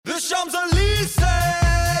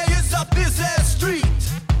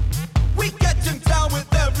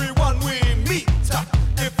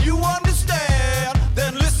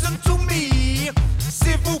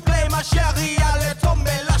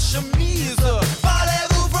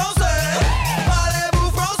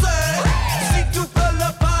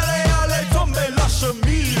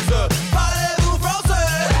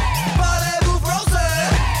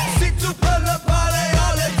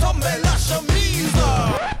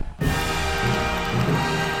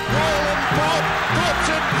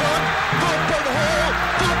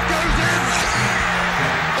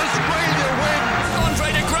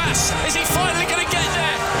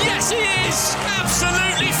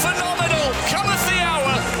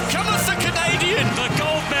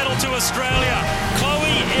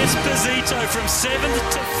So from 7th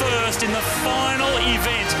to 1st in the final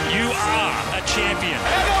event, you are a champion.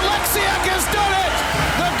 And Alexiak has done it!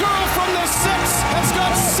 The girl from the 6 has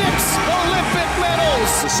got 6 Olympic medals!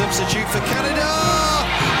 The substitute for Canada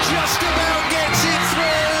just about gets it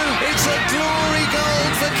through. It's a glory goal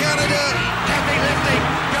for Canada. Heavy lifting,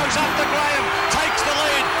 goes up to Graham, takes the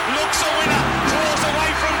lead, looks a winner, draws away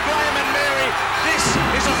from Graham and Mary. This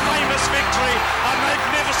is a famous victory, a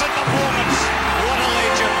magnificent performance. What a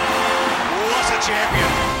legend, what a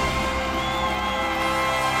champion.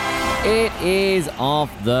 It is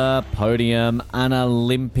Off the Podium, an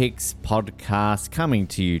Olympics podcast coming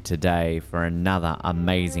to you today for another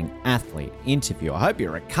amazing athlete interview. I hope you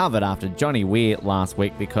recovered after Johnny Weir last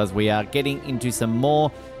week, because we are getting into some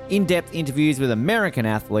more in-depth interviews with American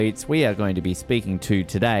athletes. We are going to be speaking to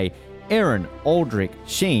today Erin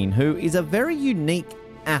Aldrich-Shean, who is a very unique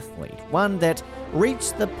athlete, one that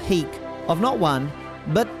reached the peak of not one,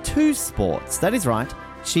 but 2 sports. That is right.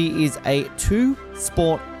 She is a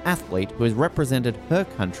 2-sport athlete who has represented her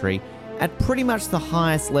country at pretty much the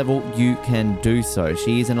highest level you can do so.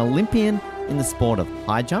 She is an Olympian in the sport of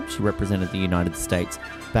high jump. She represented the United States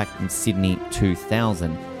back in Sydney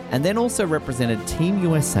 2000, and then also represented Team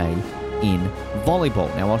USA in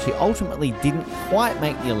volleyball. Now, while she ultimately didn't quite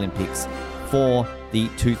make the Olympics for the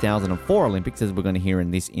 2004 Olympics, as we're going to hear in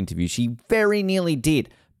this interview, she very nearly did.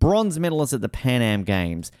 Bronze medalist at the Pan Am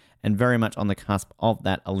Games, and very much on the cusp of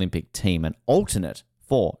that Olympic team, an alternate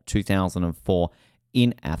for 2004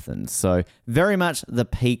 in Athens. So very much the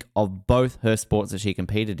peak of both her sports that she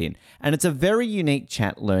competed in. And it's a very unique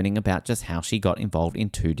chat learning about just how she got involved in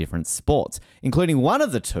 2 different sports, including one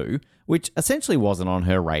of the 2, which essentially wasn't on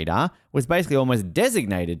her radar, was basically almost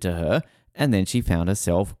designated to her, and then she found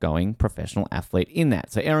herself going professional athlete in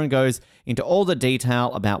that. So Erin goes into all the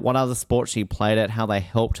detail about what other sports she played at, how they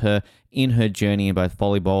helped her in her journey in both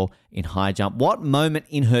volleyball, in high jump, what moment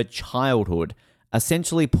in her childhood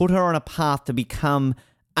essentially put her on a path to become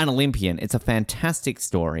an Olympian. It's a fantastic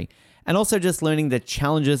story. And also just learning the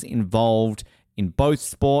challenges involved in both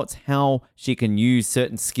sports, how she can use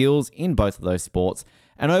certain skills in both of those sports,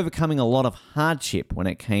 and overcoming a lot of hardship when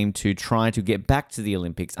it came to trying to get back to the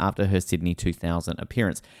Olympics after her Sydney 2000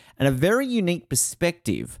 appearance. And a very unique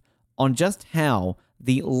perspective on just how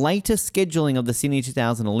the later scheduling of the Sydney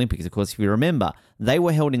 2000 Olympics, of course, if you remember, they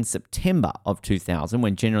were held in September of 2000,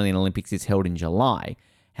 when generally an Olympics is held in July,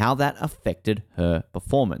 how that affected her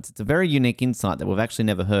performance. It's a very unique insight that we've actually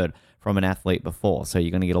never heard from an athlete before, so you're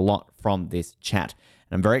going to get a lot from this chat.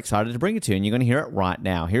 And I'm very excited to bring it to you, and you're going to hear it right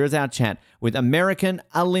now. Here is our chat with American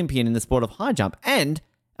Olympian in the sport of high jump and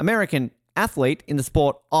American athlete in the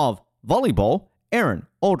sport of volleyball, Erin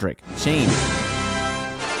Aldrich-Shean.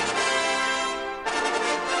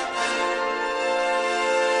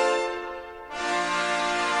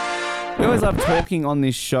 We always love talking on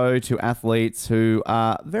this show to athletes who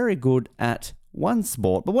are very good at one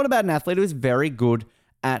sport. But what about an athlete who is very good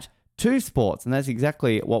at 2 sports? And that's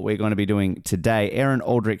exactly what we're going to be doing today. Erin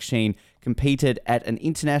Aldrich-Shean competed at an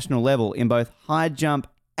international level in both high jump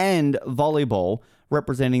and volleyball,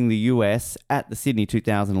 representing the US at the Sydney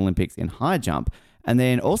 2000 Olympics in high jump, and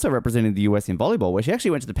then also representing the US in volleyball, where she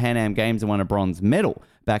actually went to the Pan Am Games and won a bronze medal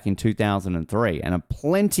back in 2003. And a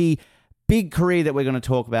plenty big career that we're going to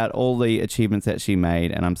talk about, all the achievements that she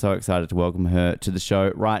made, and I'm so excited to welcome her to the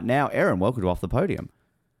show right now. Erin, welcome to Off the Podium.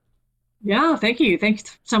 Yeah, thank you.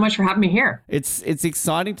 Thanks so much for having me here. It's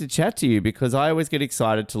exciting to chat to you, because I always get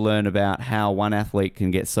excited to learn about how one athlete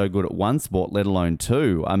can get so good at one sport, let alone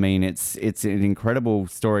 2. I mean, it's an incredible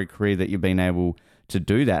story career that you've been able to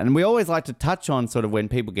do that. And we always like to touch on sort of when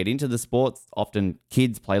people get into the sports. Often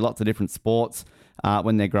kids play lots of different sports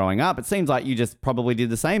when they're growing up. It seems like you just probably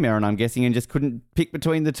did the same, Erin, I'm guessing, and just couldn't pick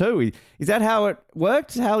between the 2. Is that how it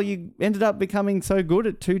worked? How you ended up becoming so good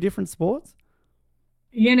at 2 different sports?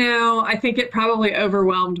 You know, I think it probably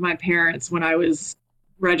overwhelmed my parents when I was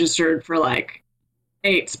registered for like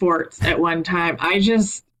 8 sports at one time. I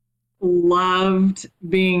just loved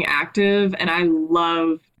being active, and I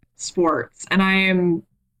love sports. And I am,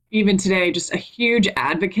 even today, just a huge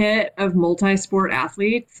advocate of multi-sport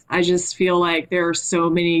athletes. I just feel like there are so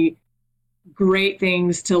many great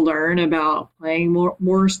things to learn about playing more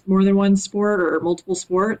than one sport or multiple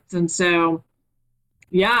sports. And so,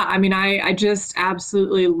 yeah, I mean, I just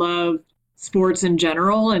absolutely love sports in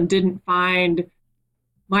general, and didn't find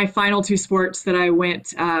my final 2 sports that I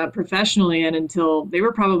went professionally in until they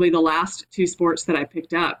were probably the last 2 sports that I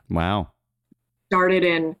picked up. Wow. Started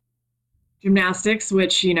in gymnastics,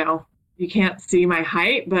 which, you know, you can't see my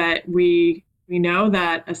height, but we know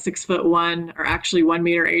that a 6'1", or actually 1.85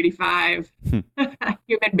 meter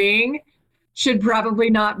human being should probably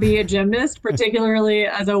not be a gymnast, particularly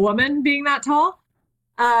as a woman being that tall.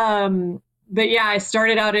 But yeah, I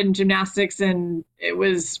started out in gymnastics, and it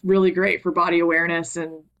was really great for body awareness.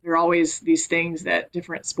 And there are always these things that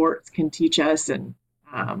different sports can teach us. And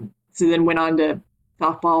so then went on to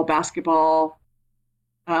softball, basketball,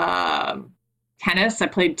 tennis. I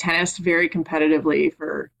played tennis very competitively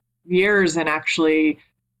for years, and actually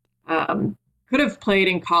could have played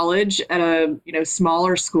in college at a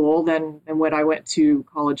smaller school than what I went to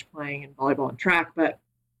college playing in volleyball and track. But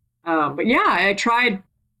yeah, I tried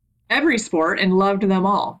every sport and loved them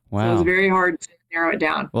all. Wow. So it was very hard to narrow it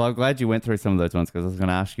down. Well, I'm glad you went through some of those ones, because I was going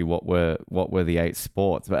to ask you what were the 8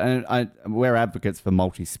 sports. But we're advocates for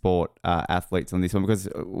multi-sport athletes on this one, because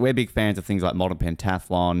we're big fans of things like modern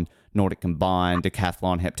pentathlon, Nordic combined,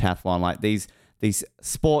 decathlon, heptathlon, like these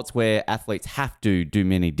sports where athletes have to do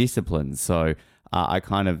many disciplines. So I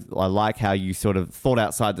like how you sort of thought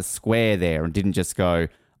outside the square there and didn't just go,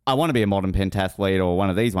 I want to be a modern pentathlete or one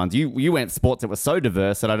of these ones. You went sports that were so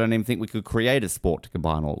diverse that I don't even think we could create a sport to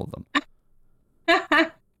combine all of them.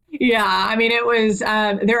 Yeah, I mean, it was,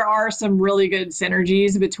 there are some really good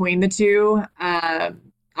synergies between the two. I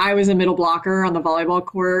was a middle blocker on the volleyball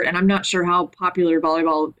court, and I'm not sure how popular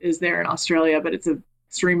volleyball is there in Australia, but it's an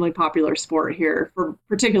extremely popular sport here,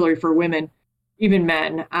 particularly for women, even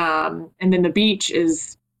men. And then the beach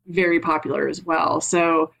is very popular as well.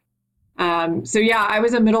 So yeah, I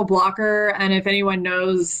was a middle blocker, and if anyone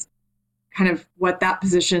knows kind of what that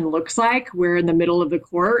position looks like, we're in the middle of the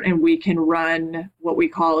court, and we can run what we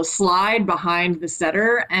call a slide behind the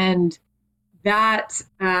setter, and that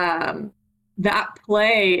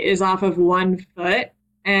play is off of one foot,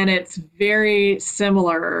 and it's very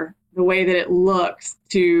similar the way that it looks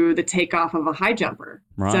to the takeoff of a high jumper.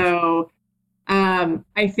 Right. So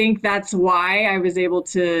I think that's why I was able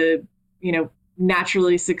to,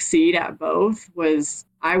 naturally succeed at both, was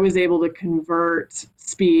I was able to convert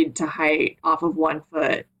speed to height off of one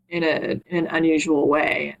foot in an unusual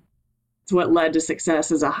way. It's what led to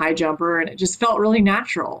success as a high jumper, and it just felt really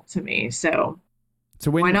natural to me. So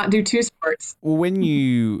why not do 2 sports? Well, when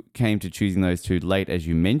you came to choosing those 2 late, as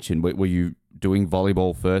you mentioned, were you doing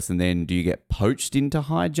volleyball first, and then do you get poached into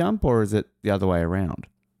high jump, or is it the other way around?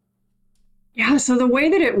 Yeah, so the way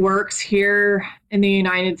that it works here in the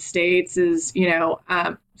United States is,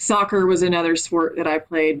 soccer was another sport that I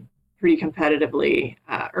played pretty competitively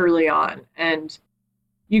early on. And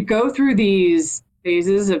you go through these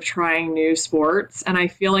phases of trying new sports, and I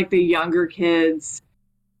feel like the younger kids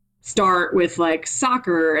start with like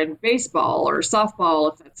soccer and baseball or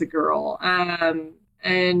softball if that's a girl,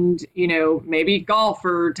 and maybe golf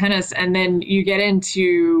or tennis, and then you get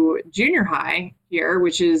into junior high here,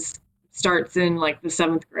 which starts in like the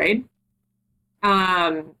 7th grade,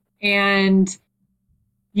 and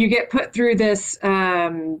you get put through this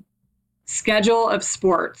schedule of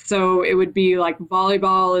sports. So it would be like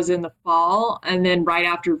volleyball is in the fall, and then right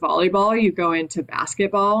after volleyball, you go into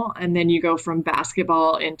basketball, and then you go from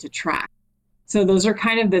basketball into track. So those are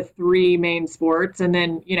kind of the 3 main sports. And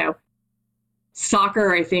then,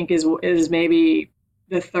 soccer, I think, is maybe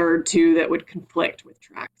the third 2 that would conflict with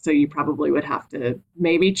track. So you probably would have to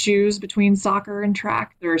maybe choose between soccer and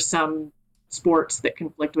track. There are some sports that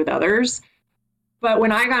conflict with others. But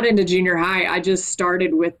when I got into junior high, I just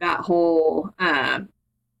started with that whole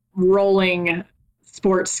rolling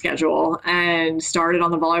sports schedule and started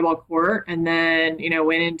on the volleyball court, and then,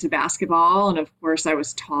 went into basketball. And of course I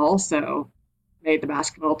was tall, so made the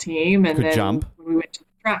basketball team. And then jump. When we went to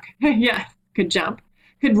the track, yeah, could jump,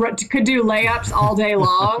 could do layups all day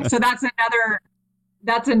long. So that's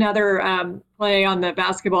another play on the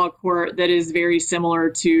basketball court that is very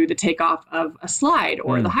similar to the takeoff of a slide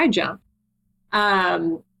or the high jump.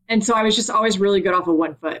 And so I was just always really good off of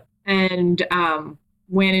one foot, and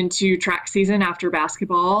went into track season after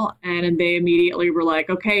basketball, and they immediately were like,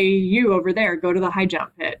 okay, you over there, go to the high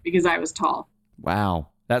jump pit, because I was tall. Wow.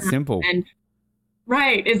 That's simple. And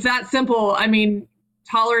right. It's that simple. I mean,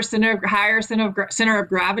 higher center of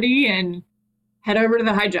gravity, and head over to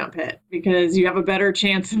the high jump pit, because you have a better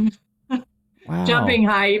chance of jumping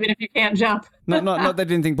high, even if you can't jump. Not they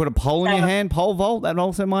didn't think put a pole in your hand, pole vault, that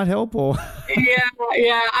also might help, or?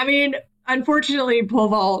 Yeah. I mean, unfortunately, pole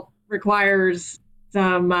vault requires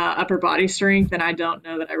some upper body strength, and I don't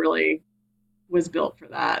know that I really was built for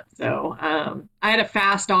that. So I had a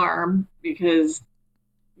fast arm, because,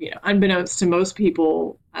 unbeknownst to most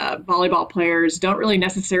people, volleyball players don't really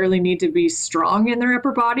necessarily need to be strong in their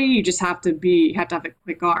upper body. You just have to have a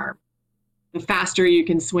quick arm. The faster you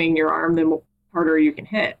can swing your arm, the harder you can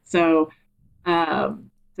hit. So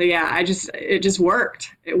yeah, it just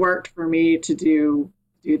worked. It worked for me to do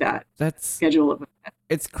do that. That's schedule of events.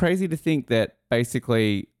 It's crazy to think that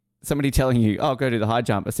basically somebody telling you, oh, go to the high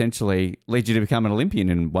jump, essentially leads you to become an Olympian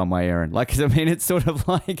in one way, Erin. Like, I mean, it's sort of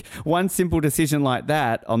like one simple decision like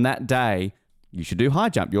that on that day, you should do high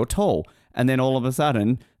jump, you're tall. And then all of a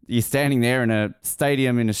sudden, you're standing there in a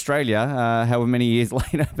stadium in Australia, however many years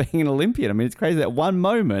later, being an Olympian. I mean, it's crazy that one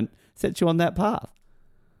moment sets you on that path.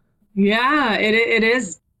 Yeah, it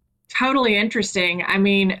is totally interesting. I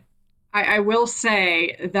mean, I will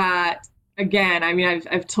say that, again, I mean,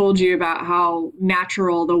 I've told you about how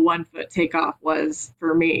natural the 1 foot takeoff was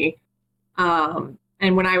for me. And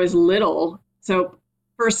when I was little, so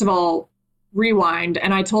first of all, rewind,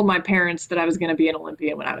 and I told my parents that I was going to be an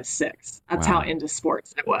Olympian when I was 6. That's Wow. how into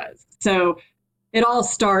sports I was. So it all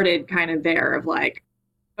started kind of there of like,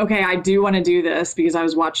 okay, I do want to do this because I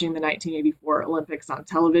was watching the 1984 Olympics on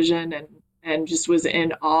television and just was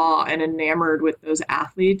in awe and enamored with those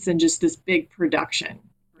athletes and just this big production,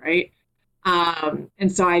 right?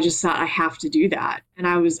 And so I just thought I have to do that. And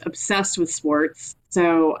I was obsessed with sports.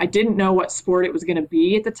 So I didn't know what sport it was going to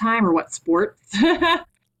be at the time or what sports.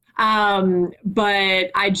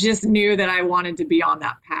 But I just knew that I wanted to be on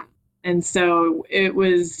that path. And so it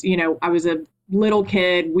was, you know, I was a little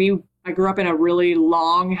kid. I grew up in a really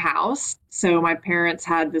long house. So my parents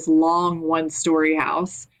had this long 1-story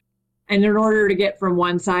house. And in order to get from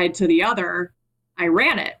one side to the other, I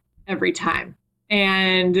ran it every time.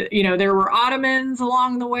 And, you know, there were ottomans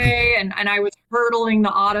along the way, and I was hurdling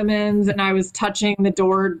the ottomans and I was touching the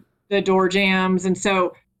door jambs. And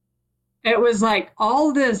so it was like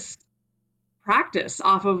all this practice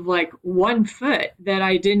off of like 1 foot that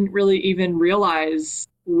I didn't really even realize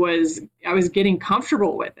I was getting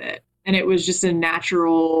comfortable with it. And it was just a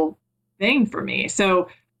natural thing for me. So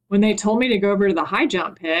when they told me to go over to the high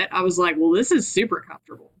jump pit, I was like, well, this is super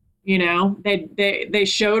comfortable. You know, they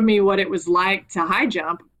showed me what it was like to high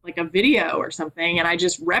jump, like a video or something, and I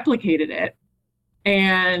just replicated it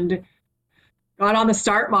and got on the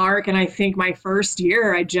start mark. And I think my first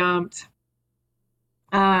year I jumped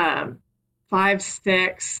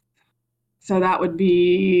 5'6". So that would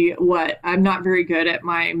be what? I'm not very good at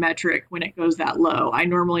my metric when it goes that low. I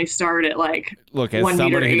normally start at like Look, as 1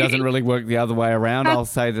 somebody meter who 80. doesn't really work the other way around, I'll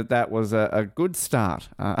say that was a good start.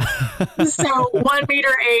 So 1 meter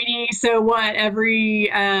 80. So what? Every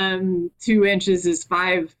 2 inches is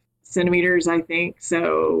 5 centimeters, I think.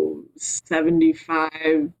 So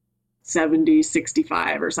 75, 70,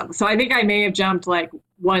 65 or something. So I think I may have jumped like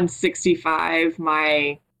 165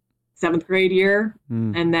 my 7th grade year.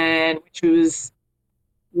 And then, which was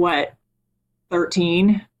what,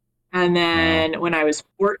 13. And then when I was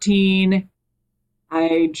 14,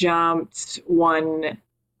 I jumped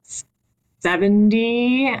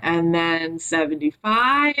 170 and then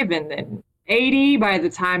 75 and then 80 by the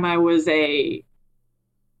time I was a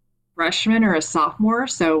freshman or a sophomore.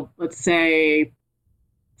 So let's say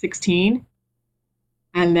 16.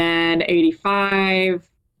 And then 85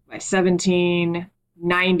 by 17,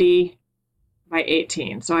 90 by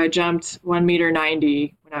 18. So I jumped 1 meter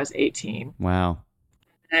 90 when I was 18. Wow.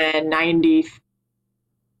 And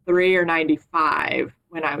 93 or 95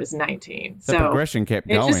 when I was 19. The progression kept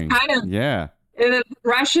going. Just kind of, yeah. the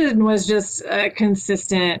progression was just a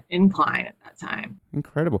consistent incline at that time.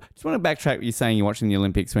 Incredible. Just want to backtrack. You're saying you're watching the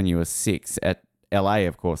Olympics when you were 6 at LA,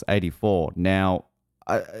 of course, 84. Now,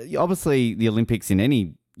 obviously the Olympics in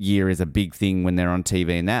any year is a big thing when they're on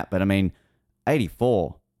TV and that, but I mean,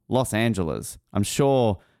 84, Los Angeles, I'm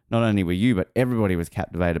sure not only were you, but everybody was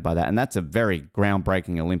captivated by that. And that's a very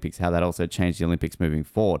groundbreaking Olympics, how that also changed the Olympics moving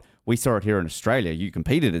forward. We saw it here in Australia. You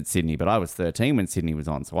competed at Sydney, but I was 13 when Sydney was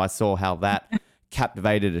on. So I saw how that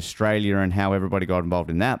captivated Australia and how everybody got involved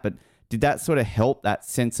in that. But did that sort of help that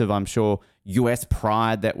sense of, I'm sure, US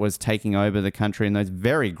pride that was taking over the country in those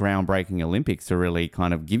very groundbreaking Olympics to really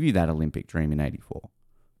kind of give you that Olympic dream in 84?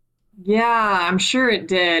 Yeah, I'm sure it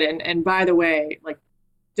did. And by the way, like,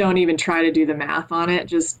 don't even try to do the math on it.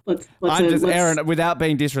 Erin, without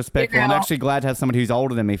being disrespectful, I'm actually glad to have somebody who's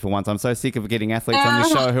older than me for once. I'm so sick of getting athletes on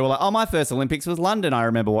this show who are like, oh, my first Olympics was London. I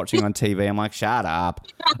remember watching on TV. I'm like, shut up.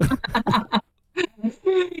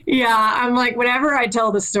 Yeah, I'm like, whenever I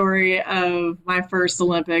tell the story of my first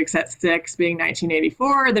Olympics at 6 being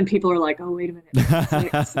 1984, then people are like, oh, wait a minute.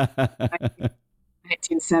 6,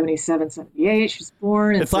 1977, 78, she was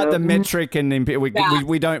born. It's like the metric, and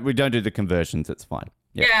we don't do the conversions. It's fine.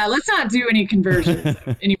 Yeah, let's not do any conversions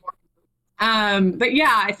anymore. But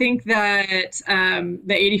yeah, I think that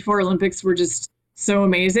the 84 Olympics were just so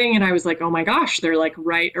amazing. And I was like, oh my gosh, they're like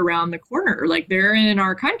right around the corner. Like they're in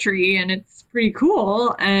our country and it's pretty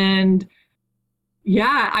cool. And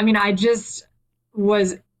yeah, I mean, I just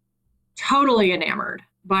was totally enamored.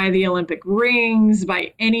 by the Olympic rings,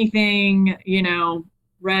 by anything,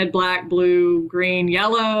 red, black, blue, green,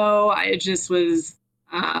 yellow. It just was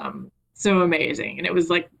so amazing. And it was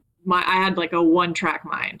like I had like a one-track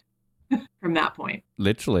mind from that point.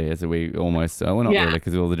 Literally, as we almost, well, not really,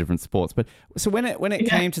 because of all the different sports. But so when it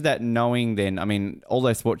came to that knowing, then, I mean, all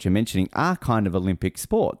those sports you're mentioning are kind of Olympic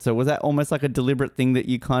sports. So was that almost like a deliberate thing that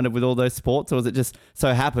you kind of, with all those sports, or was it just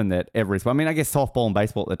so happened that every sport? I mean, I guess softball and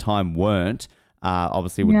baseball at the time weren't,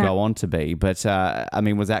 obviously would go on to be. But, I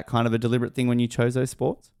mean, was that kind of a deliberate thing when you chose those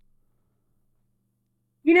sports?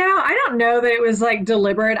 I don't know that it was like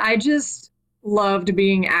deliberate. I just loved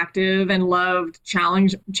being active and loved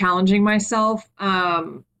challenging myself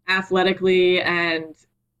athletically and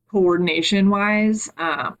coordination wise.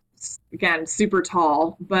 Again, super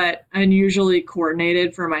tall, but unusually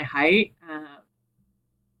coordinated for my height,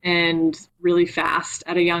 and really fast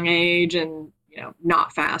at a young age, and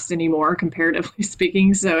not fast anymore comparatively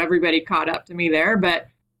speaking. So everybody caught up to me there, but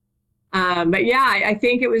yeah, I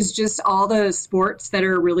think it was just all the sports that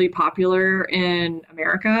are really popular in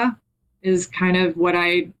America is kind of what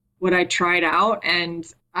I tried out. And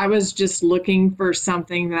I was just looking for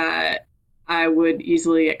something that I would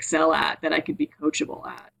easily excel at, that I could be coachable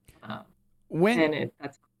at. That's how I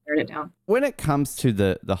narrowed it down. When it comes to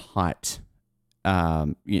the height,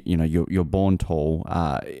 you're born tall,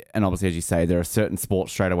 and obviously, as you say, there are certain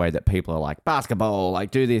sports straight away that people are like, basketball,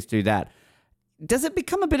 like do this, do that. Does it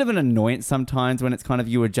become a bit of an annoyance sometimes when it's kind of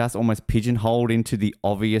you are just almost pigeonholed into the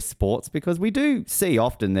obvious sports? Because we do see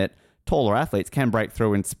often that taller athletes can break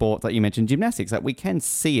through in sports, like you mentioned, gymnastics. Like we can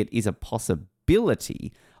see it is a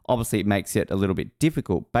possibility. Obviously, it makes it a little bit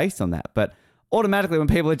difficult based on that. But automatically, when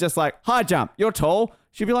people are just like, high jump, you're tall,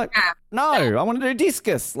 she'd be like, no, I want to do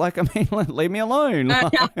discus. Like, I mean, leave me alone.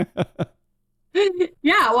 Yeah,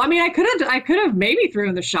 well, I mean, I could have maybe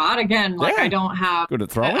thrown the shot again. Like, I don't have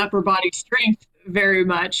upper body strength very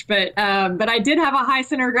much, but I did have a high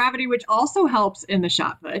center of gravity, which also helps in the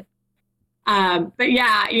shot put. But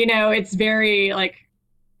yeah, it's very like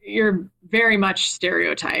you're very much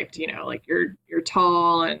stereotyped. Like you're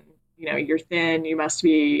tall and you're thin. You must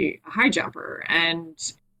be a high jumper. And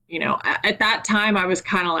at that time, I was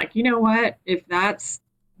kind of like, you know what? If that's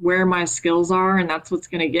where my skills are and that's what's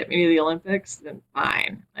going to get me to the Olympics, then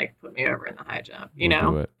fine. Like put me over in the high jump,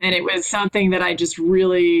 And it was something that I just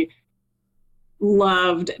really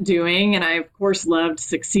loved doing. And I, of course, loved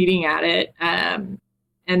succeeding at it. And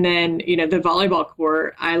then, the volleyball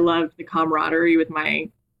court, I loved the camaraderie with my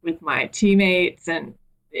teammates. And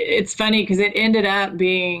it's funny because it ended up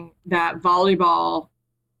being that volleyball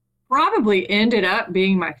probably ended up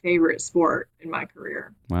being my favorite sport in my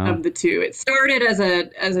career. Wow. Of the two. It started as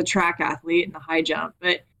a track athlete in the high jump,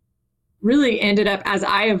 but really ended up as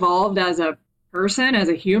I evolved as a person, as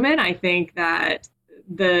a human. I think that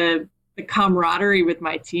the camaraderie with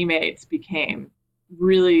my teammates became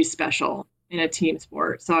really special in a team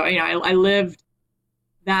sport. So, I lived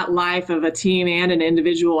that life of a team and an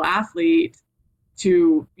individual athlete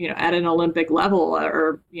to, at an Olympic level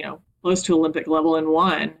or, close to Olympic level in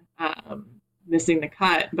one, missing the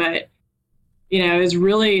cut. But, it was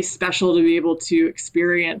really special to be able to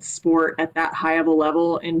experience sport at that high of a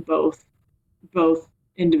level in both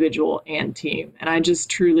individual and team. And I just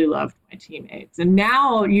truly loved my teammates. And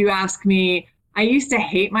now you ask me, I used to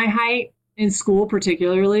hate my height in school,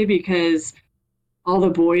 particularly because all the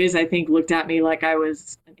boys, I think, looked at me like I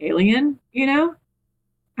was an alien, and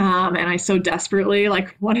I so desperately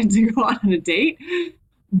wanted to go on a date.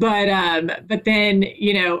 But then,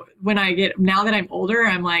 now that I'm older,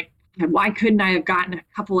 I'm like, why couldn't I have gotten a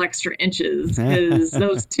couple extra inches? Because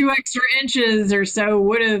those 2 extra inches or so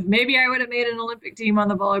maybe I would have made an Olympic team on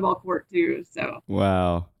the volleyball court too. So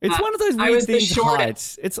wow, it's one of those weird things.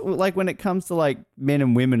 Heights. It's like when it comes to men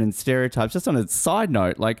and women and stereotypes. Just on a side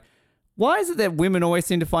note, why is it that women always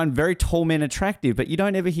seem to find very tall men attractive, but you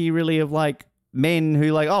don't ever hear really of men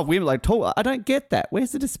who women tall? I don't get that.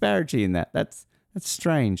 Where's the disparity in that? That's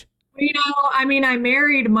strange. I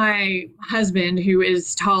married my husband who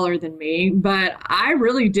is taller than me, but I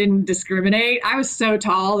really didn't discriminate. I was so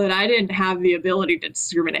tall that I didn't have the ability to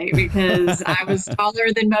discriminate because I was taller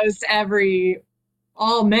than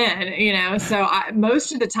all men, So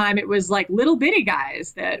most of the time it was little bitty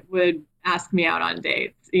guys that would ask me out on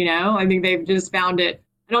dates, I think they've just found it.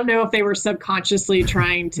 I don't know if they were subconsciously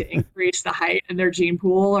trying to increase the height in their gene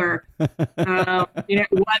pool or,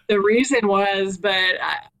 what the reason was, but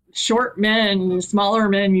short men, smaller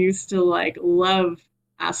men used to love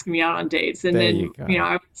asking me out on dates. And then,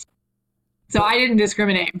 so I didn't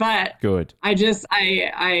discriminate, but good. I did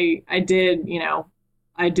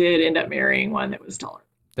end up marrying one that was taller.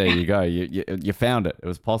 There you go. You found it. It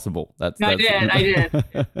was possible. I did.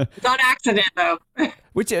 It's on accident though.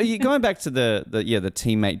 Which you going back to the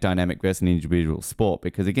teammate dynamic versus an individual sport,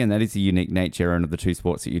 because again, that is the unique nature of the two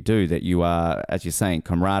sports that you do, that you are, as you're saying,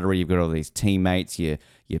 camaraderie. You've got all these teammates. You're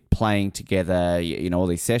playing together. You know, all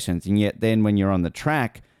these sessions, and yet then when you're on the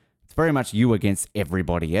track, it's very much you against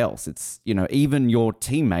everybody else. It's, you know, even your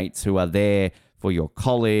teammates who are there for your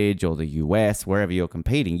college or the US, wherever you're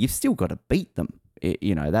competing, you've still got to beat them.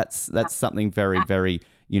 You know, that's something very, very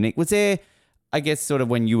unique. Was there, I guess, sort of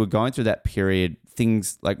when you were going through that period,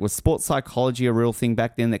 things like, was sports psychology a real thing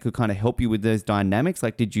back then that could kind of help you with those dynamics?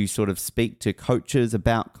 Like, did you sort of speak to coaches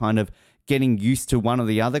about kind of getting used to one or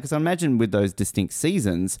the other? Because I imagine with those distinct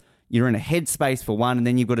seasons, you're in a headspace for one and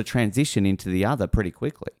then you've got to transition into the other pretty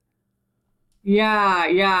quickly.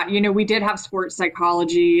 Yeah. You know, we did have sports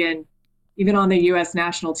psychology, and even on the U.S.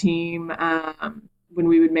 national team, when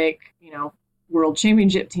we would make, you know, world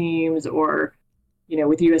championship teams, or, you know,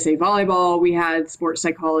 with USA volleyball, we had sports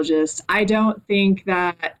psychologists. I don't think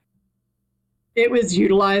that it was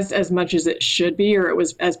utilized as much as it should be, or it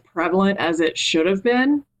was as prevalent as it should have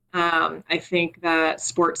been. I think that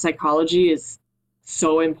sports psychology is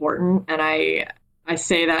so important. And I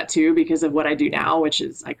say that too because of what I do now, which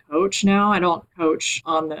is I coach now. I don't coach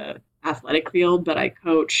on the athletic field, but I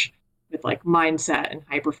coach with like mindset and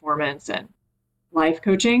high performance and life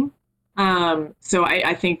coaching. So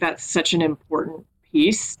I think that's such an important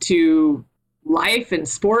piece to life and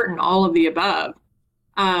sport and all of the above.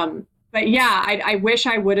 But yeah, I wish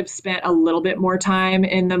I would have spent a little bit more time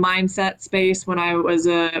in the mindset space when I was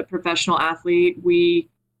a professional athlete. We,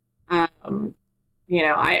 you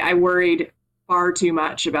know, I worried far too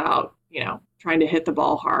much about, you know, trying to hit the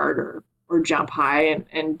ball hard or jump high,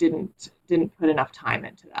 and didn't put enough time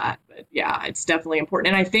into that. But yeah, it's definitely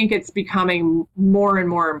important. And I think it's becoming more and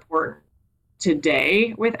more important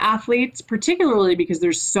today with athletes, particularly because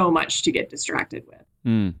there's so much to get distracted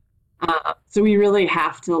with. So we really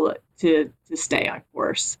have to stay on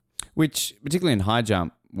course. Which, particularly in high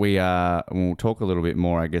jump, we'll talk a little bit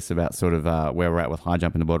more, I guess, about sort of where we're at with high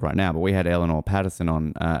jump in the board right now. But we had Eleanor Patterson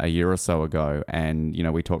on a year or so ago, and, you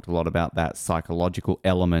know, we talked a lot about that psychological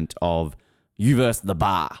element of you versus the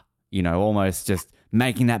bar, you know, almost just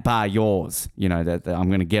making that bar yours, you know, that I'm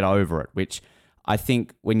going to get over it, which I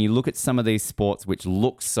think when you look at some of these sports which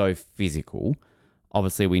look so physical,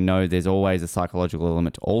 obviously we know there's always a psychological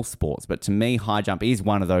element to all sports, but to me, high jump is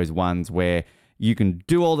one of those ones where you can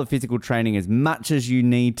do all the physical training as much as you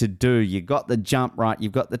need to do. You got the jump right,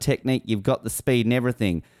 you've got the technique, you've got the speed and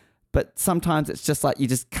everything. But sometimes it's just like you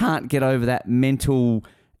just can't get over that mental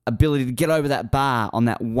ability to get over that bar on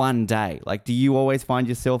that one day. Like, do you always find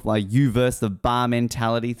yourself like you versus the bar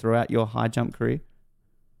mentality throughout your high jump career?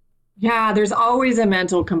 Yeah, there's always a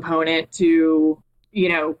mental component to, you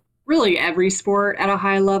know, really every sport at a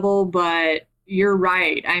high level, but you're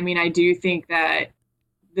right. I mean, I do think that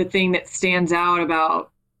the thing that stands out about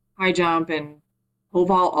high jump and pole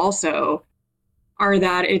vault also are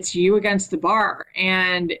that it's you against the bar,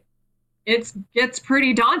 and it gets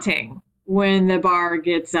pretty daunting when the bar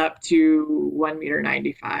gets up to 1.95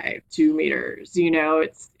 meters, 2 meters. You know,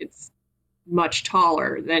 it's much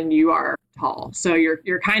taller than you are tall. So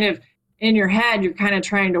you're kind of in your head, you're kind of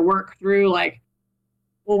trying to work through like,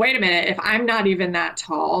 well, wait a minute, if I'm not even that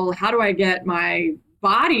tall, how do I get my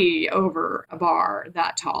body over a bar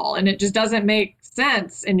that tall? And it just doesn't make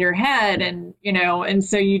sense in your head. And, you know, and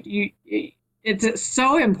so it's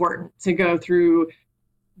so important to go through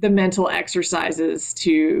the mental exercises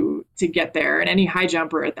to get there. And any high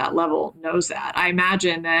jumper at that level knows that. I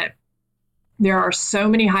imagine that there are so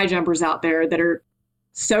many high jumpers out there that are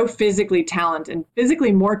so physically talented and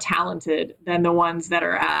physically more talented than the ones that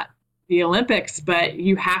are at the Olympics, but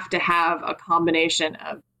you have to have a combination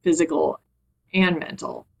of physical and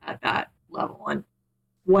mental at that level. And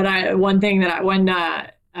one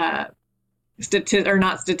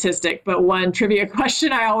trivia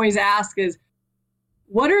question I always ask is,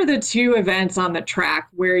 what are the two events on the track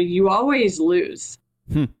where you always lose?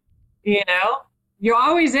 You know, you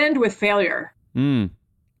always end with failure.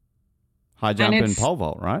 High jump and pole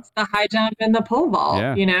vault, right? The high jump and the pole vault,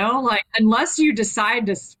 yeah. You know, like unless you decide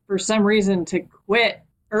to, for some reason, to quit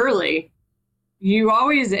early, you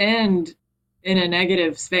always end in a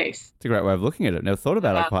negative space. It's a great way of looking at it. Never thought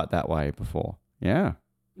about it quite that way before. Yeah.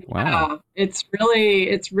 Wow. Yeah, it's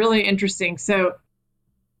really interesting. So,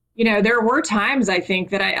 you know, there were times I think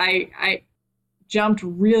that I jumped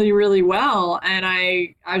really, really well. And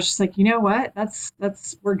I was just like, you know what,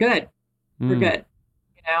 we're good. We're good.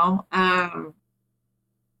 You know?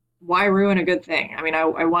 why ruin a good thing? I mean,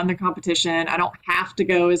 I won the competition. I don't have to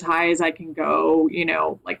go as high as I can go,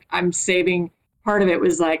 like I'm saving. Part of it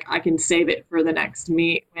was like, I can save it for the next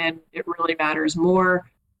meet when it really matters more.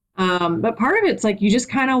 But part of it's like, you just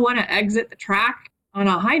kind of want to exit the track on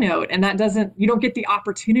a high note, and you don't get the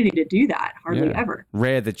opportunity to do that hardly ever.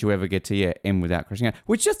 Rare that you ever get to end without crashing out.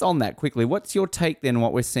 Which, just on that quickly, what's your take then on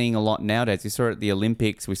what we're seeing a lot nowadays? We saw it at the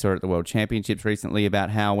Olympics, we saw it at the World Championships recently, about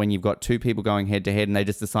how when you've got two people going head to head and they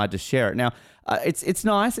just decide to share it. Now, it's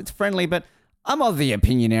nice, it's friendly, but I'm of the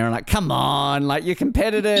opinion, Erin, like, come on, like, your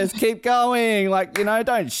competitors, keep going, like,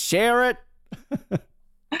 don't share it.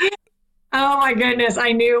 Oh my goodness!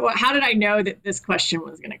 How did I know that this question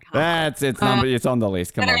was going to come? It's on the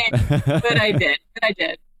list. Come on. But I did.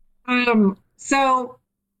 So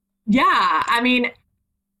yeah, I mean,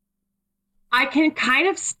 I can kind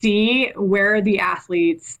of see where the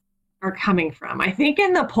athletes are coming from. I think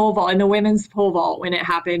in the women's pole vault, when it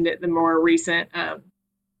happened at the more recent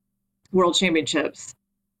World Championships,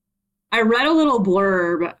 I read a little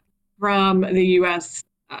blurb from the U.S.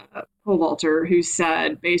 Pole vaulter who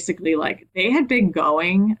said basically like they had been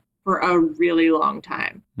going for a really long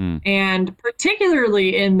time. And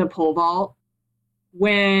particularly in the pole vault,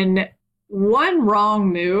 when one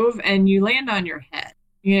wrong move and you land on your head,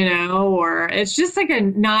 or it's just like a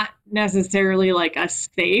not necessarily like a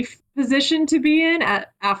safe position to be in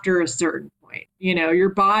after a certain point. Your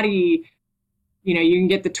body, you can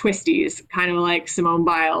get the twisties, kind of like Simone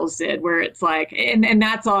Biles did, where it's like, and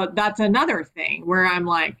that's another thing where I'm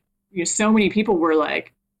like, so many people were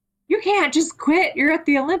like, you can't just quit. You're at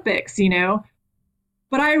the Olympics,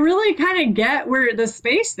 But I really kind of get where the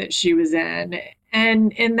space that she was in.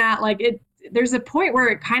 And in that, like, there's a point where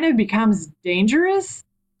it kind of becomes dangerous,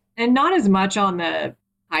 and not as much on the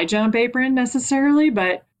high jump apron necessarily,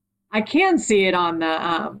 but I can see it on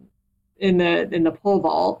the, in the pole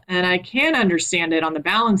vault, and I can understand it on the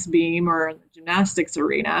balance beam or in the gymnastics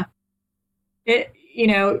arena.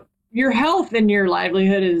 Your health and your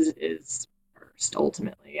livelihood is first,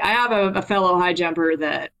 ultimately. I have a fellow high jumper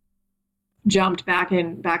that jumped back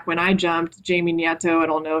when I jumped, Jamie Nieto. I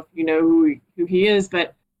don't know if you know who he is,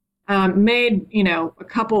 but made, a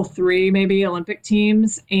couple, 3 maybe Olympic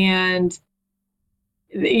teams. And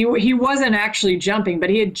he wasn't actually jumping, but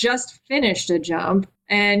he had just finished a jump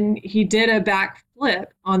and he did a back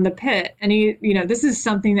flip on the pit. And this is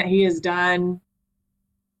something that he has done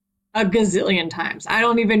a gazillion times. I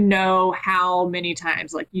don't even know how many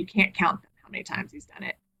times, like you can't count how many times he's done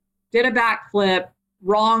it. Did a backflip,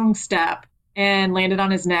 wrong step, and landed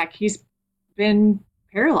on his neck. He's been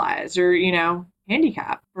paralyzed or,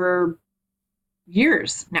 handicapped for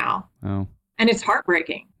years now. Oh. And it's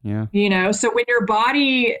heartbreaking. Yeah. So when your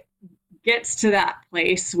body gets to that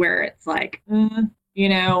place where it's like,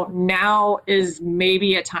 now is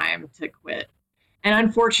maybe a time to quit. And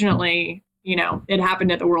unfortunately, it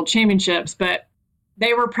happened at the World Championships, but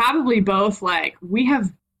they were probably both like, we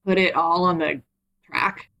have put it all on the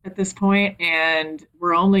track at this point, and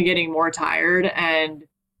we're only getting more tired, and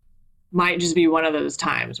might just be one of those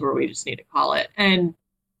times where we just need to call it. And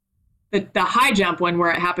the high jump one, where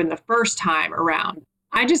it happened the first time around,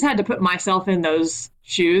 I just had to put myself in those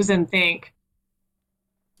shoes and think,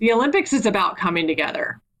 the Olympics is about coming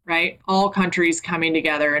together, right? All countries coming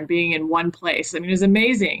together and being in one place. I mean, it was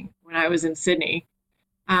amazing when I was in Sydney,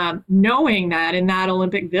 knowing that in that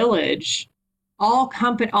Olympic Village, all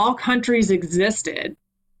countries existed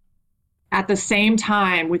at the same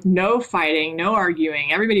time with no fighting, no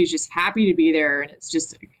arguing. Everybody's just happy to be there, and it's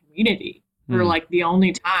just a community for like the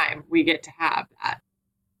only time we get to have that.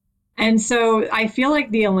 And so I feel like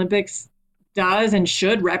the Olympics does and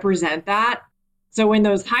should represent that. So when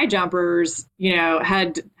those high jumpers,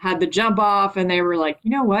 had the jump off and they were like,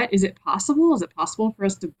 you know what, is it possible? Is it possible for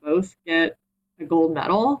us to both get a gold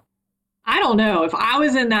medal? I don't know. If I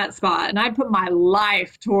was in that spot and I put my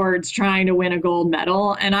life towards trying to win a gold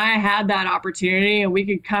medal and I had that opportunity and we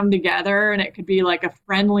could come together and it could be like a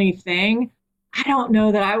friendly thing, I don't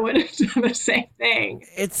know that I would have done the same thing.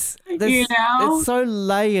 It's so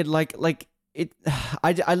layered. Like it.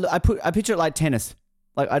 I picture it like tennis.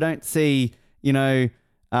 Like I don't see Djokovic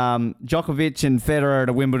and Federer at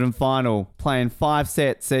a Wimbledon final playing 5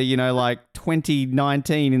 sets. Like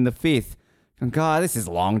 2019 in the 5th. And God, this is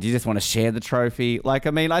long. Do you just want to share the trophy? Like,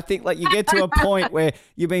 I mean, I think like you get to a point where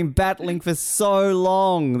you've been battling for so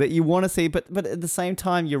long that you want to see, but at the same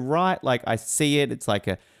time, you're right. Like I see it. It's like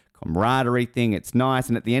a camaraderie thing. It's nice.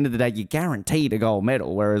 And at the end of the day, you're guaranteed a gold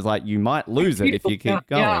medal. Whereas like you might lose it if you keep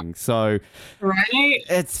going. Yeah. So, right.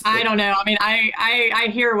 I don't know. I mean, I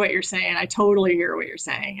hear what you're saying. I totally hear what you're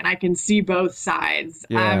saying. And I can see both sides.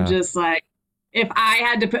 Yeah. I'm just like, if I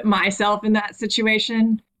had to put myself in that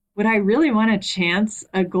situation, would I really want to chance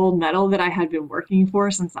a gold medal that I had been working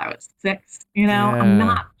for since I was 6? You know, I'm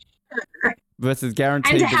not sure. Versus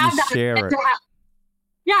guaranteed that you share it.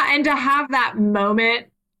 And to have that moment,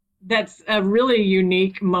 that's a really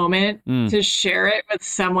unique moment to share it with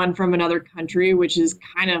someone from another country, which is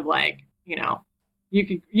kind of like, you know,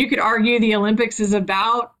 you could argue the Olympics is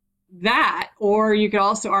about that, or you could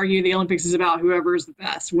also argue the Olympics is about whoever's the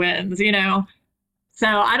best wins, you know? So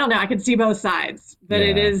I don't know. I could see both sides, but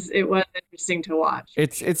it was interesting to watch.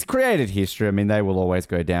 It's created history. I mean, they will always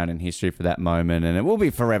go down in history for that moment, and it will be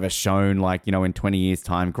forever shown. Like, you know, in 20 years'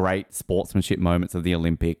 time, great sportsmanship moments of the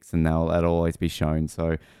Olympics, and that'll always be shown.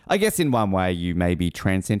 So I guess in one way, you maybe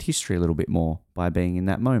transcend history a little bit more by being in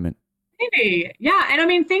that moment. Maybe, yeah. And I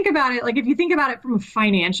mean, think about it. Like, if you think about it from a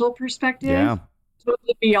financial perspective,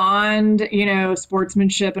 totally beyond, you know,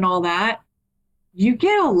 sportsmanship and all that. You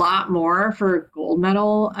get a lot more for a gold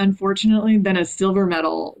medal, unfortunately, than a silver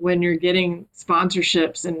medal when you're getting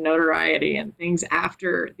sponsorships and notoriety and things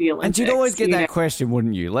after the Olympics. And you'd always get that question,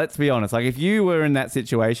 wouldn't you? Let's be honest. Like, if you were in that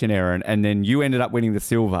situation, Erin, and then you ended up winning the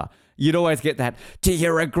silver, you'd always get that, do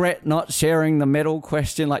you regret not sharing the medal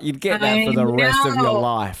question? Like, you'd get that for the rest of your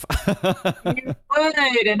life. You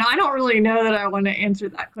would, and I don't really know that I want to answer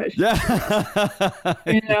that question. Yeah.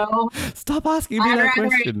 You know? Stop asking me that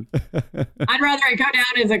question. I'd rather it go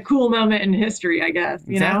down as a cool moment in history, I guess.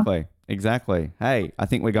 You know? Exactly. Hey, I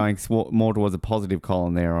think we're going more towards a positive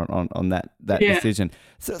column there on that decision.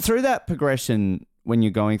 So through that progression, when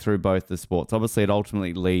you're going through both the sports, obviously it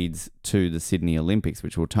ultimately leads to the Sydney Olympics,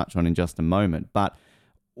 which we'll touch on in just a moment. But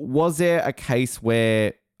was there a case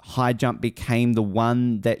where high jump became the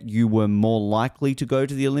one that you were more likely to go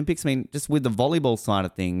to the Olympics? I mean, just with the volleyball side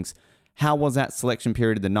of things, how was that selection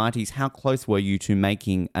period of the 90s? How close were you to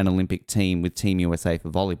making an Olympic team with Team USA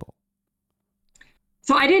for volleyball?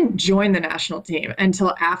 So I didn't join the national team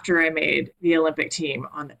until after I made the Olympic team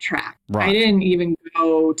on the track. Right. I didn't even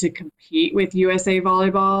go to compete with USA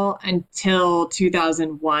Volleyball until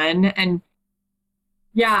 2001. And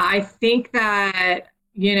yeah, I think that,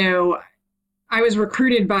 you know, I was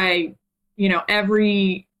recruited by, you know,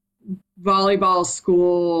 every volleyball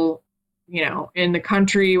school, you know, in the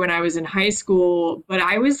country when I was in high school, but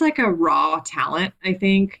I was like a raw talent, I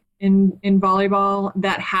think, in volleyball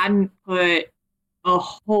that hadn't put a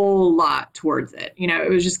whole lot towards it. You know,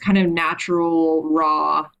 it was just kind of natural,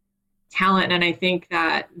 raw talent. And I think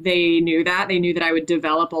that they knew that. They knew that I would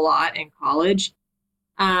develop a lot in college.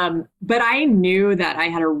 But I knew that I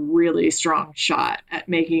had a really strong shot at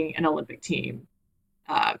making an Olympic team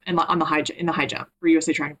in the high jump for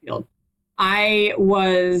USA track and field. I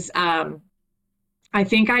was, I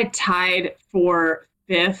think I tied for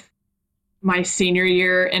 5th my senior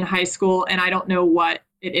year in high school, and I don't know what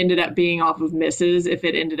it ended up being off of misses, if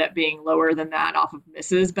it ended up being lower than that off of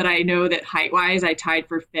misses. But I know that height-wise, I tied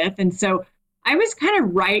for 5th. And so I was kind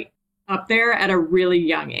of right up there at a really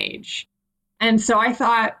young age. And so I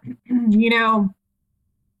thought, you know,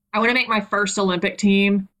 I want to make my first Olympic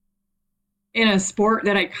team in a sport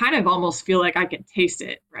that I kind of almost feel like I can taste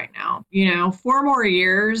it right now. You know, 4 more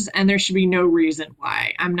years, and there should be no reason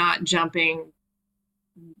why I'm not jumping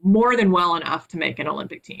more than well enough to make an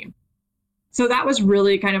Olympic team. So that was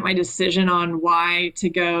really kind of my decision on why to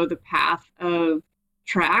go the path of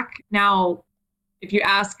track. Now, if you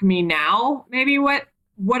ask me now, maybe what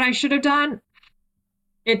I should have done,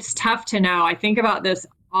 it's tough to know. I think about this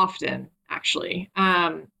often, actually.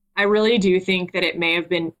 I really do think that it may have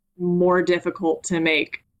been more difficult to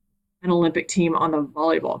make an Olympic team on the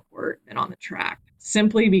volleyball court than on the track,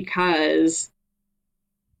 simply because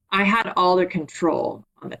I had all the control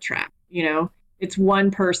on the track. You know, it's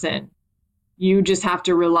one person. You just have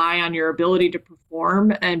to rely on your ability to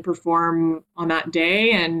perform on that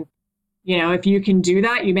day. And, you know, if you can do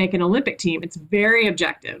that, you make an Olympic team. It's very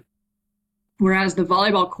objective. Whereas the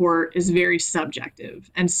volleyball court is very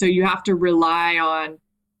subjective. And so you have to rely on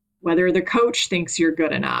whether the coach thinks you're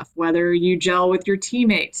good enough, whether you gel with your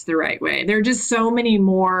teammates the right way. There are just so many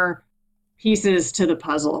more pieces to the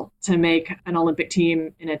puzzle to make an Olympic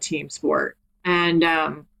team in a team sport. And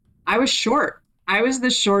I was short. I was the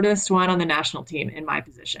shortest one on the national team in my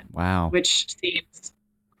position. Wow. Which seems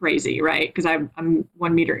crazy, right? Because I'm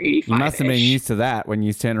 1.85 meters. You must have been used to that when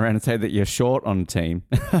you turn around and say that you're short on the team.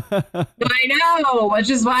 I know, which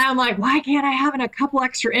is why I'm like, why can't I have a couple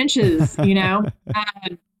extra inches, you know?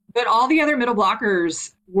 But all the other middle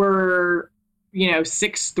blockers were, you know,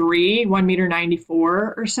 6'3", 1.94 meters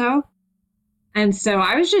or so. And so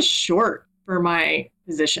I was just short for my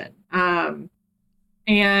position.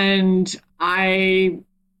 And I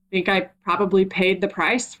think I probably paid the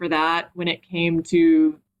price for that when it came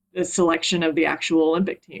to the selection of the actual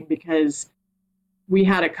Olympic team, because we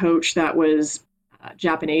had a coach that was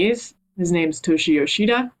Japanese. His name's Toshi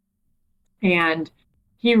Yoshida. And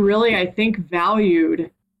he really, I think,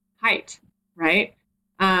 valued height, right?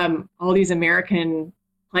 All these American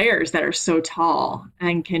players that are so tall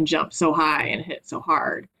and can jump so high and hit so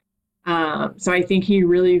hard. So I think he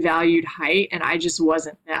really valued height, and I just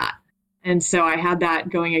wasn't that. And so I had that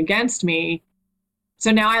going against me.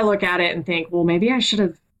 So now I look at it and think, well, maybe I should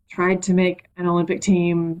have tried to make an Olympic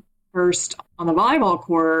team first on the volleyball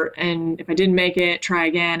court. And if I didn't make it, try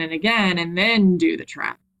again and again, and then do the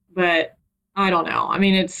track. But I don't know. I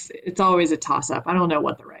mean, it's always a toss-up. I don't know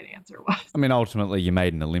what the right answer was. I mean, ultimately, you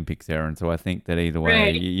made an Olympics there, and so I think that either way,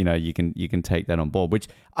 Right. you can take that on board. Which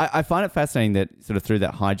I find it fascinating that sort of through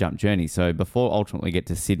that high jump journey. So before ultimately get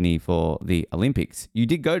to Sydney for the Olympics, you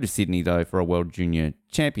did go to Sydney though for a World Junior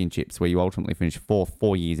Championships, where you ultimately finished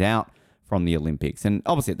 4 years out from the Olympics. And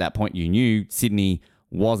obviously, at that point, you knew Sydney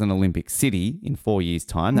was an Olympic city in 4 years'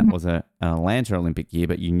 time. That was an Atlanta Olympic year,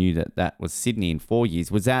 but you knew that that was Sydney in 4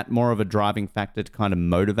 years. Was that more of a driving factor to kind of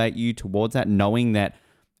motivate you towards that, knowing that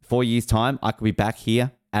 4 years' time, I could be back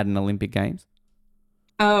here at an Olympic Games?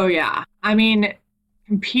 Oh, yeah. I mean,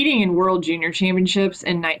 competing in World Junior Championships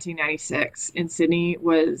in 1996 in Sydney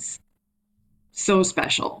was so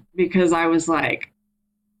special, because I was like,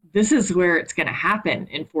 this is where it's going to happen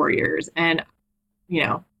in 4 years. And, you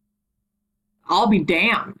know, I'll be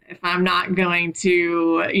damned if I'm not going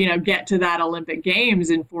to, get to that Olympic Games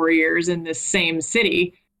in 4 years in this same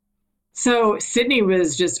city. So Sydney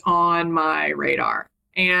was just on my radar.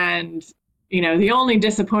 And, the only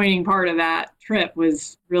disappointing part of that trip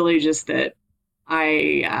was really just that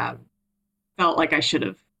I felt like I should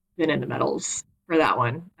have been in the medals for that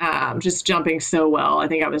one. Just jumping so well. I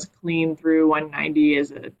think I was clean through 190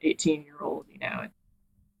 as an 18-year-old,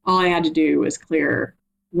 all I had to do was clear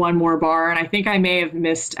one more bar. And I think I may have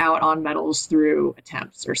missed out on medals through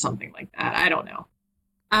attempts or something like that. I don't know.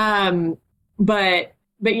 But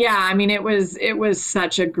yeah, I mean, it was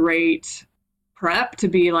such a great prep to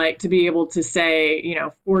be able to say,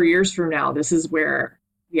 4 years from now, this is where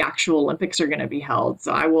the actual Olympics are going to be held.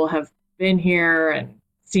 So I will have been here and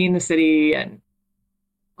seen the city and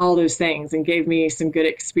all those things, and gave me some good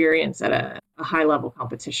experience at a high level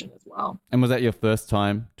competition as well. And was that your first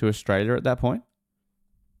time to Australia at that point?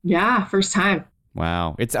 Yeah, first time.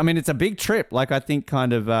 Wow. It's a big trip. Like, I think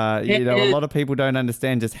kind of, a lot of people don't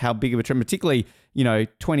understand just how big of a trip, particularly,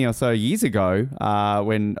 20 or so years ago,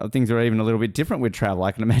 when things were even a little bit different with travel.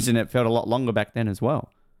 I can imagine it felt a lot longer back then as well.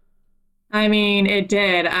 I mean, it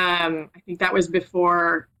did. I think that was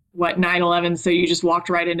before 9/11. So you just walked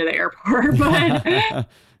right into the airport, but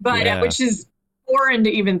Yeah. which is foreign to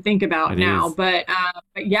even think about It now. is. But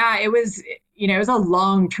yeah, it was, it was a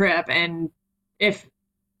long trip. And if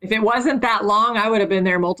it wasn't that long, I would have been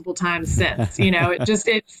there multiple times since.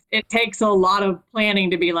 It takes a lot of planning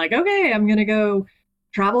to be like, okay, I'm going to go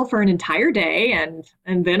travel for an entire day and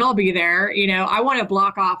then I'll be there. I want to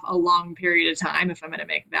block off a long period of time if I'm going to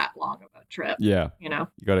make that long of a trip. Yeah. You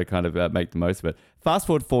got to kind of make the most of it. Fast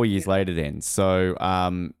forward 4 years later then. So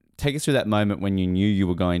take us through that moment when you knew you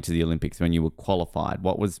were going to the Olympics, when you were qualified.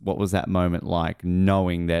 What was that moment like,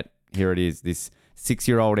 knowing that here it is, this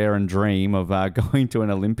 6-year-old Erin dream of going to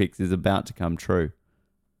an Olympics is about to come true?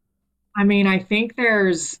 I mean, I think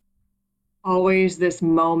there's always this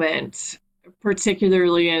moment,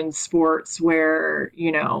 particularly in sports, where,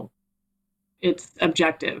 it's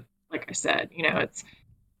objective. Like I said, it's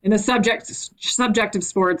in the subjective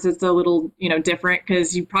sports, it's a little, different,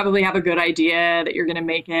 because you probably have a good idea that you're going to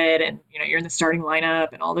make it and, you're in the starting lineup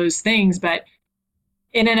and all those things. But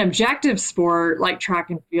in an objective sport like track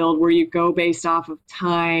and field, where you go based off of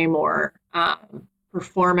time or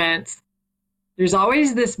performance, there's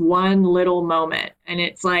always this one little moment. And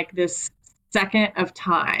it's like this second of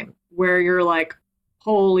time where you're like,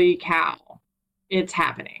 holy cow, it's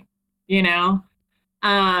happening, and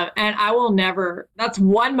I will never, that's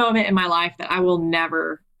one moment in my life that I will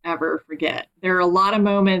never, ever forget. There are a lot of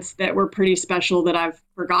moments that were pretty special that I've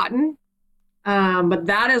forgotten. But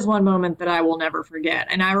that is one moment that I will never forget.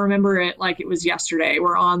 And I remember it like it was yesterday.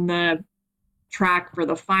 We're on the track for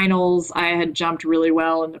the finals. I had jumped really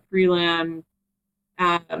well in the prelim.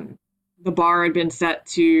 The bar had been set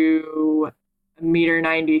to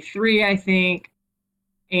 1.93 m, I think.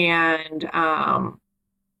 And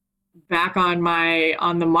back on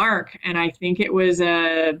the mark. And I think it was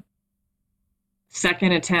a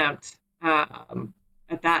second attempt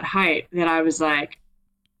at that height that I was like,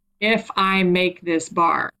 if I make this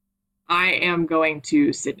bar, I am going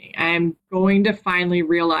to Sydney. I am going to finally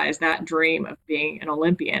realize that dream of being an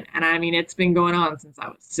Olympian. And I mean, it's been going on since I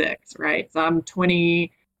was 6, right? So I'm 21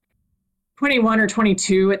 or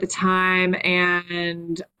 22 at the time.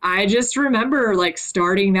 And I just remember like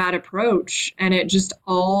starting that approach and it just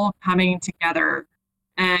all coming together.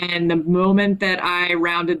 And the moment that I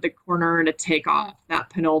rounded the corner to take off, that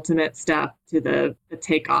penultimate step to the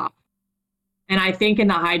takeoff. And I think in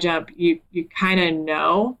the high jump, you kind of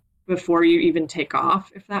know before you even take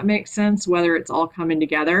off, if that makes sense, whether it's all coming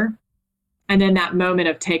together. And then that moment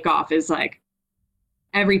of takeoff is like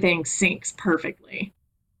everything syncs perfectly.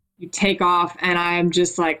 You take off and I'm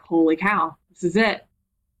just like, holy cow, this is it.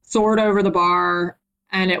 Soared over the bar.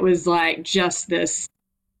 And it was like just this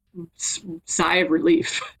sigh of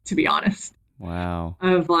relief, to be honest. Wow.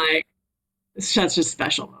 Of like, such a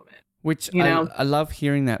special moment. Which I love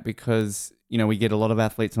hearing that because, we get a lot of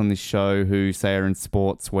athletes on this show who say are in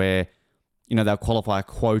sports where, they'll qualify a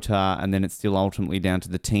quota and then it's still ultimately down to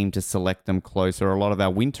the team to select them closer. A lot of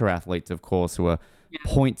our winter athletes, of course, who are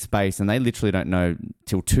points-based and they literally don't know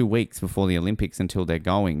till 2 weeks before the Olympics until they're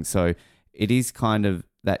going. So it is kind of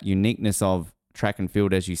that uniqueness of track and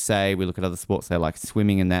field, as you say. We look at other sports, say like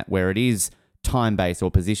swimming and that, where it is time-based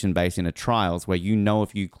or position-based in a trials where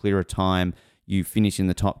if you clear a time, you finish in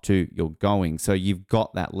the top 2, you're going. So you've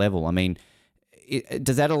got that level. I mean,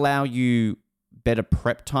 does that allow you better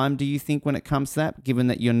prep time, do you think, when it comes to that, given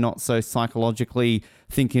that you're not so psychologically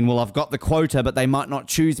thinking, well, I've got the quota, but they might not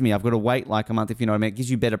choose me. I've got to wait like a month, if you know what I mean. It gives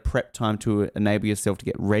you better prep time to enable yourself to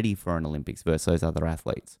get ready for an Olympics versus those other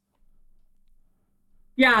athletes.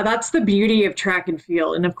 Yeah, that's the beauty of track and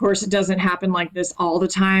field. And of course, it doesn't happen like this all the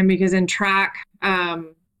time because in track, I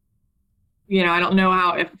don't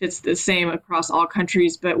know if it's the same across all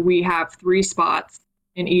countries, but we have 3 spots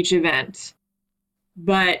in each event.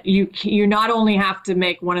 But you not only have to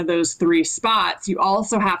make one of those 3 spots, you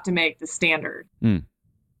also have to make the standard. And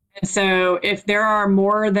so if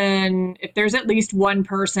there's at least one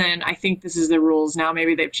person, I think this is the rules now,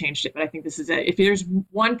 maybe they've changed it, but I think this is it. If there's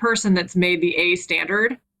one person that's made the A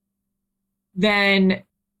standard, then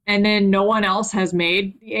no one else has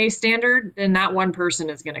made the A standard, then that one person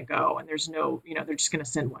is going to go. And there's no, they're just going to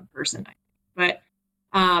send one person. But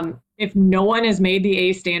if no one has made the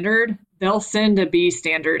A standard, they'll send a B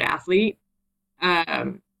standard athlete.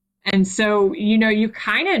 And so, you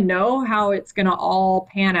kind of know how it's going to all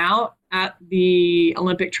pan out at the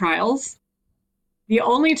Olympic trials. The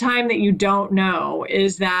only time that you don't know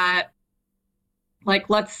is that,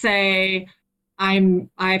 like, let's say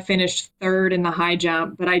I finished 3rd in the high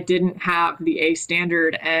jump, but I didn't have the A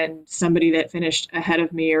standard and somebody that finished ahead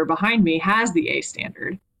of me or behind me has the A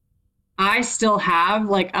standard. I still have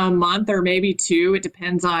like a month or maybe 2, it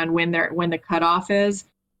depends on when the cutoff is,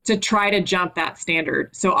 to try to jump that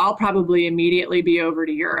standard. So I'll probably immediately be over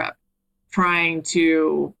to Europe trying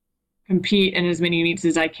to compete in as many meets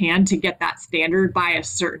as I can to get that standard by a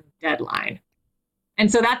certain deadline.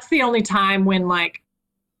 And so that's the only time when like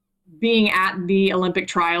being at the Olympic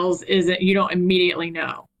trials is that you don't immediately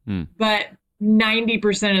know. But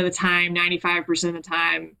 90% of the time, 95% of the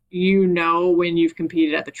time, when you've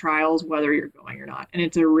competed at the trials, whether you're going or not. And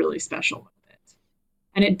it's a really special moment.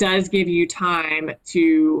 And it does give you time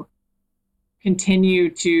to continue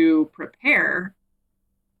to prepare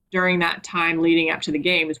during that time leading up to the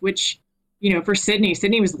games, which, for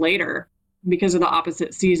Sydney was later because of the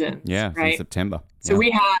opposite seasons. Yeah, right? In September. So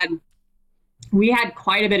we had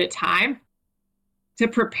quite a bit of time to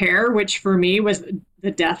prepare, which for me was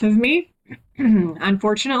the death of me,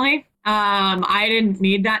 unfortunately. I didn't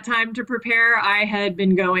need that time to prepare. I had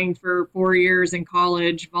been going for 4 years in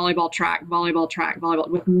college, volleyball, track,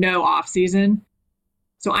 with no off season.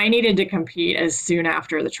 So I needed to compete as soon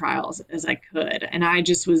after the trials as I could. And I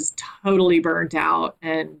just was totally burnt out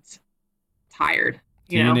and tired.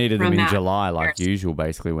 You needed them in July, like usual,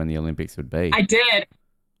 basically, when the Olympics would be. I did.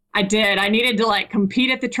 I needed to like compete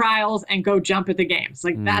at the trials and go jump at the games.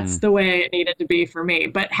 Like that's the way it needed to be for me.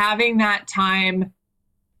 But having that time,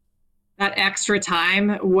 that extra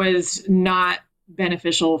time was not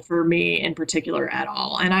beneficial for me in particular at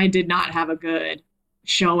all. And I did not have a good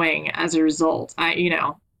showing as a result.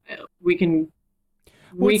 We can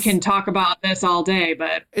talk about this all day,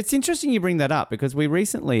 but it's interesting you bring that up because we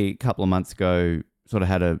recently, a couple of months ago, sort of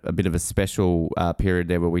had a bit of a special period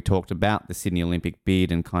there where we talked about the Sydney Olympic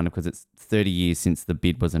bid and kind of because it's 30 years since the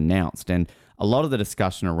bid was announced. And a lot of the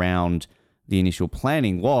discussion around the initial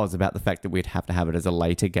planning was about the fact that we'd have to have it as a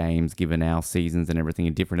later games given our seasons and everything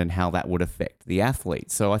are different and how that would affect the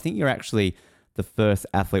athletes. So I think you're actually the first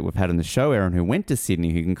athlete we've had on the show, Erin, who went to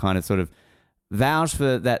Sydney, who can kind of sort of vouch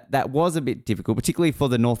for that. That was a bit difficult, particularly for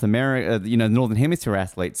the Northern Hemisphere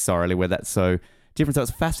athletes, where that's so different. So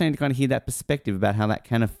it's fascinating to kind of hear that perspective about how that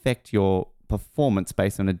can affect your performance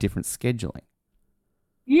based on a different scheduling.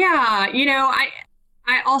 Yeah,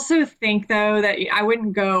 I also think though that I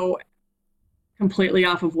wouldn't go completely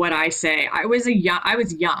off of what I say. I was young.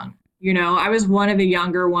 I was one of the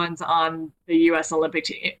younger ones on the U.S. Olympic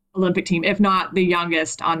team, if not the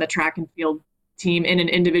youngest on the track and field team in an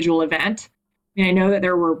individual event. I know that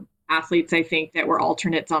there were athletes, I think, that were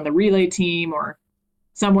alternates on the relay team or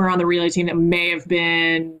somewhere on the relay team that may have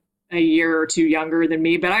been a year or two younger than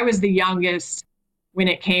me, but I was the youngest when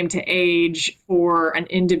it came to age for an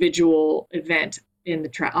individual event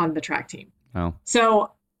on the track team. Oh.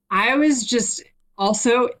 So I was just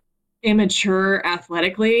also immature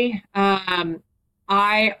athletically.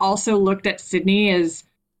 I also looked at Sydney as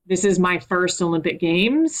this is my first Olympic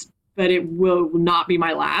Games, but it will not be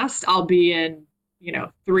my last. I'll be in,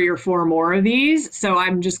 3 or 4 more of these. So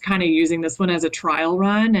I'm just kind of using this one as a trial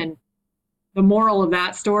run. And the moral of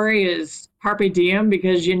that story is carpe diem,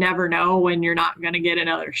 because you never know when you're not going to get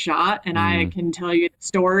another shot. And I can tell you the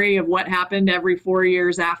story of what happened every 4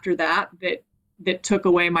 years after that took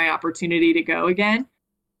away my opportunity to go again.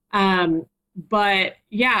 But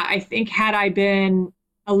yeah, I think had I been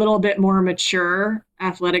a little bit more mature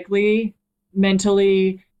athletically,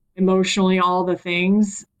 mentally, emotionally, all the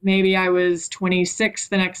things, maybe I was 26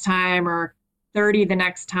 the next time or 30 the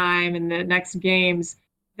next time in the next games,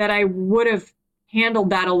 that I would have handled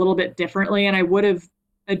that a little bit differently. And I would have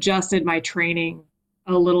adjusted my training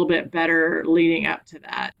a little bit better leading up to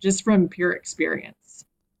that, just from pure experience.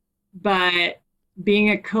 But being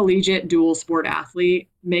a collegiate dual sport athlete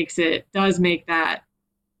does make that,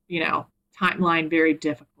 timeline very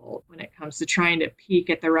difficult when it comes to trying to peak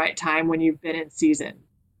at the right time when you've been in season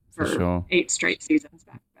for sure. 8 straight seasons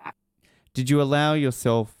back to back. Did you allow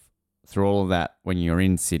yourself through all of that when you're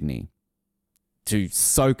in Sydney to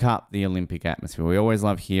soak up the Olympic atmosphere? We always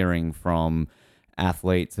love hearing from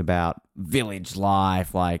athletes about village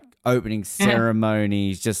life, like opening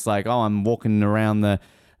ceremonies, just like, I'm walking around the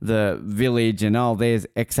village and there's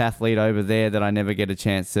ex-athlete over there that I never get a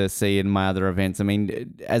chance to see in my other events. I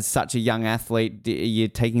mean, as such a young athlete, are you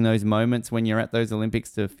taking those moments when you're at those Olympics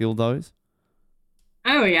to feel those?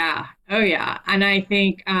 Oh yeah. And I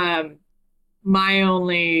think the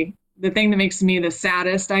thing that makes me the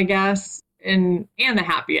saddest, I guess, and the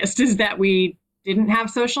happiest is that we didn't have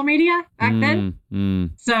social media back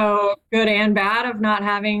then. So good and bad of not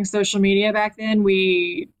having social media back then.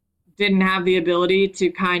 We didn't have the ability to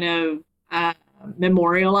kind of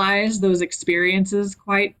memorialize those experiences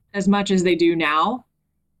quite as much as they do now.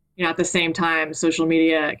 At the same time, social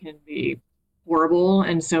media can be horrible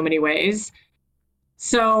in so many ways.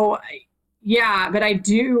 So yeah, but I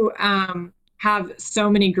do have so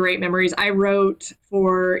many great memories. I wrote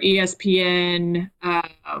for ESPN.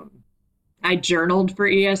 I journaled for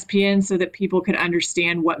ESPN so that people could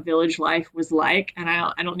understand what village life was like. And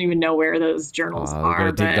I don't even know where those journals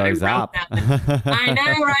are, but I wrote them. I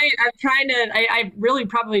know, right? I'm trying to, I really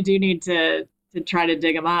probably do need to try to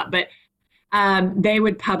dig them up, but they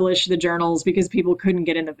would publish the journals because people couldn't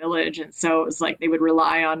get in the village. And so it was like, they would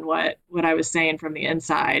rely on what I was saying from the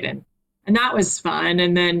inside. And that was fun.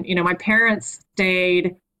 And then, my parents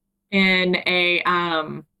stayed in a,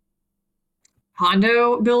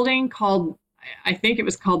 condo building called, I think it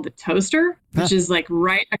was called the Toaster, which is like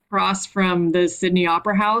right across from the Sydney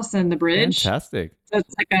Opera House and the bridge. Fantastic. So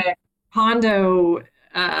it's like a condo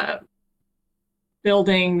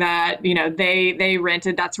building that, they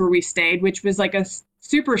rented. That's where we stayed, which was like a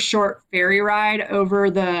super short ferry ride over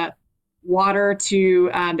the water to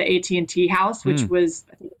the AT&T house, which was,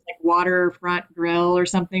 I think, like Waterfront Grill or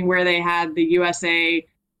something, where they had the USA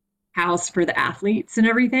house for the athletes and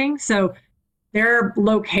everything. So their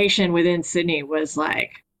location within Sydney was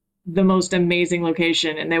like the most amazing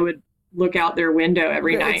location, and they would look out their window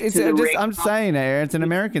every night. I'm saying, Aaron, it's an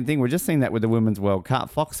American thing. We're just seeing that with the Women's World Cup.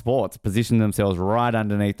 Fox Sports positioned themselves right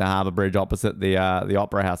underneath the Harbour Bridge opposite the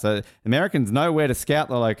Opera House. So Americans know where to scout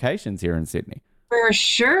the locations here in Sydney. For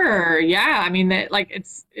sure, yeah. I mean,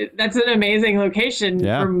 that's an amazing location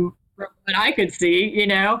from what I could see,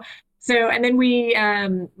 So, and then we,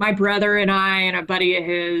 my brother and I and a buddy of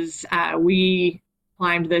his, we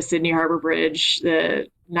climbed the Sydney Harbour Bridge the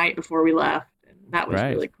night before we left. And that was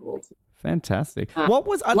really cool too. Fantastic.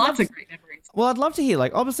 Lots of great memories. Well, I'd love to hear,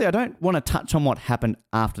 obviously I don't want to touch on what happened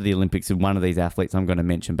after the Olympics with one of these athletes I'm going to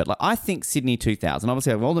mention, but I think Sydney 2000,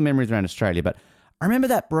 obviously I have all the memories around Australia, but I remember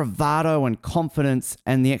that bravado and confidence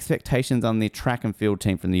and the expectations on the track and field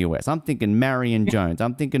team from the US. I'm thinking Marion Jones.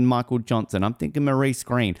 I'm thinking Michael Johnson. I'm thinking Maurice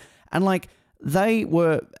Green. And they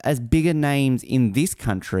were as bigger names in this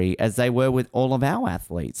country as they were with all of our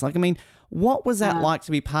athletes. Like, I mean, what was that like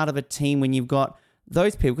to be part of a team when you've got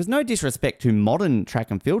those people? Because no disrespect to modern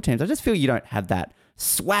track and field teams, I just feel you don't have that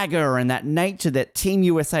swagger and that nature that Team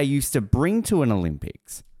USA used to bring to an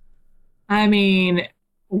Olympics. I mean,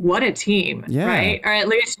 what a team, right? Or at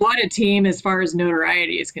least what a team as far as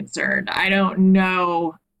notoriety is concerned. I don't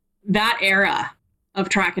know that era of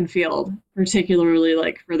track and field, particularly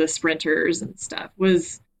like for the sprinters and stuff,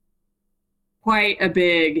 was quite a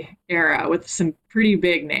big era with some pretty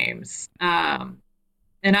big names. And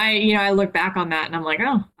I look back on that and I'm like,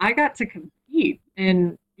 oh, I got to compete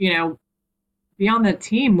and, be on the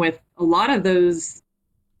team with a lot of those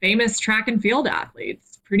famous track and field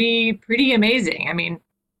athletes. Pretty amazing. I mean,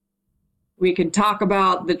 we could talk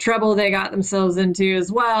about the trouble they got themselves into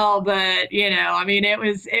as well, but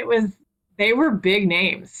they were big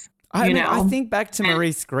names. I think back to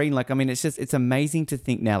Maurice Green. Like, I mean, it's amazing to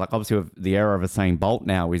think now. Like, obviously, the era of Usain Bolt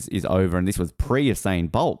now is over, and this was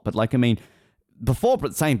pre-Usain Bolt. But like, I mean, before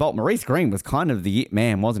Usain Bolt, Maurice Green was kind of the it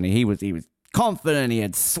man, wasn't he? He was confident. He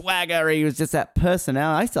had swagger. He was just that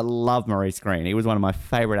personality. I used to love Maurice Green. He was one of my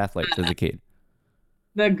favorite athletes as a kid.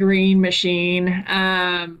 The Green Machine.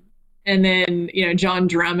 And then, John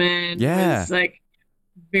Drummond was like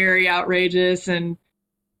very outrageous. And,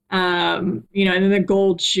 and then the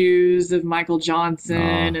gold shoes of Michael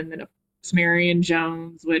Johnson and then of course Marion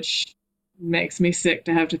Jones, which makes me sick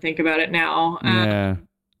to have to think about it now. I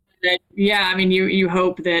mean, you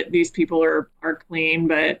hope that these people are clean,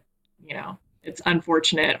 but, it's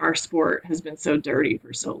unfortunate. Our sport has been so dirty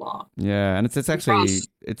for so long. Yeah, and it's actually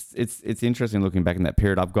it's interesting looking back in that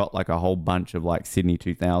period. I've got like a whole bunch of like Sydney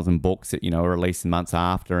 2000 books that are released months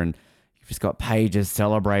after, and you've just got pages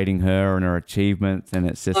celebrating her and her achievements, and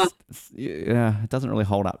it's just it doesn't really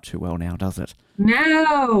hold up too well now, does it?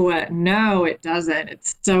 No, it doesn't.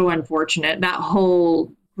 It's so unfortunate. That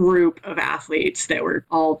whole group of athletes that were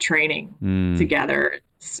all training together.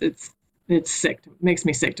 It's sick. Makes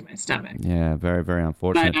me sick to my stomach. Yeah, very, very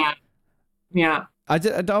unfortunate. But, yeah. I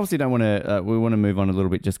obviously don't want to, we want to move on a little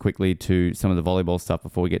bit just quickly to some of the volleyball stuff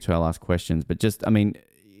before we get to our last questions. But just, I mean,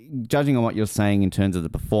 judging on what you're saying in terms of the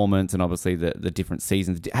performance and obviously the different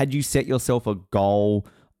seasons, had you set yourself a goal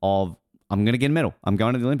of, I'm going to get a medal, I'm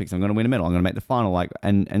going to the Olympics, I'm going to win a medal, I'm going to make the final,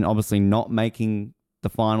 and obviously not making the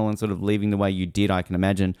final and sort of leaving the way you did, I can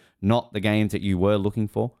imagine, not the games that you were looking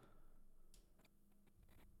for?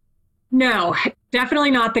 No,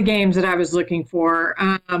 definitely not the games that I was looking for.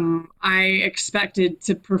 I expected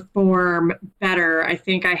to perform better. I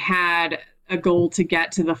think I had a goal to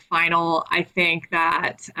get to the final. I think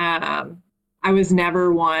that I was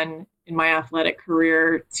never one in my athletic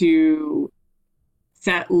career to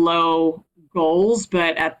set low goals,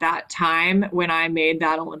 but at that time when I made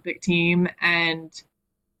that Olympic team, and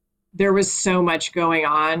there was so much going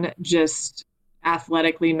on just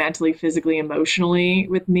athletically, mentally, physically, emotionally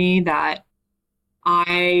with me that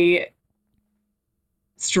I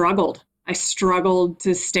struggled. I struggled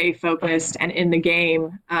to stay focused and in the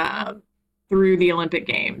game through the Olympic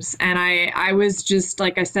Games. And I was just,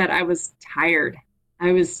 like I said, I was tired.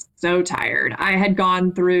 I was so tired. I had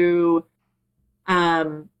gone through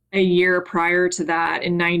a year prior to that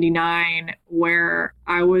in '99 where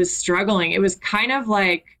I was struggling. It was kind of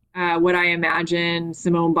like what I imagine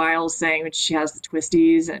Simone Biles saying when she has the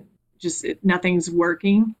twisties and just nothing's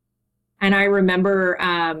working. And I remember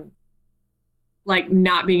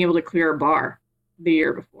not being able to clear a bar the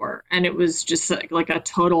year before. And it was just like a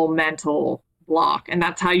total mental block. And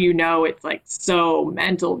that's how it's like so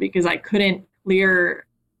mental, because I couldn't clear.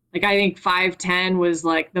 Like, I think 5'10" was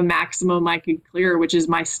like the maximum I could clear, which is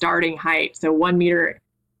my starting height. So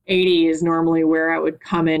 1.80 is normally where I would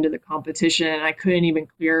come into the competition, and I couldn't even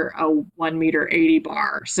clear a 1.80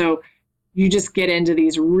 bar. So you just get into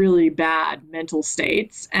these really bad mental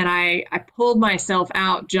states. And I pulled myself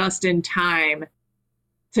out just in time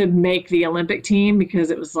to make the Olympic team,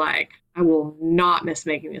 because it was like, I will not miss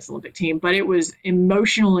making this Olympic team. But it was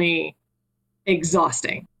emotionally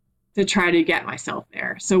exhausting to try to get myself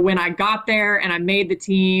there. So when I got there and I made the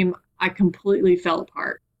team, I completely fell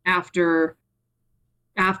apart after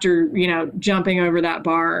jumping over that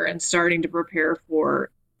bar and starting to prepare for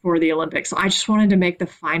the Olympics. So I just wanted to make the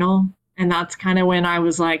final. And that's kind of when I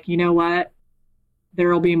was like, you know what?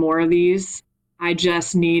 There'll be more of these. I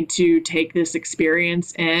just need to take this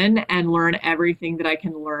experience in and learn everything that I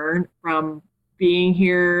can learn from being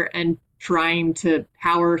here and trying to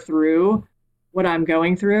power through what I'm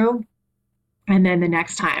going through. And then the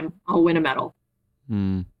next time I'll win a medal.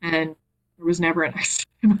 And there was never a next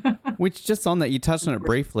Which, just on that, you touched on it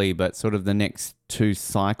briefly, but sort of the next 2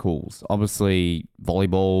 cycles, obviously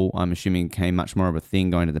volleyball, I'm assuming, became much more of a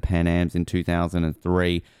thing going to the Pan Ams in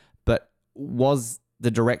 2003. But was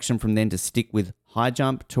the direction from then to stick with high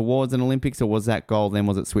jump towards an Olympics, or was that goal then,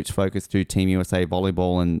 was it switch focus to Team USA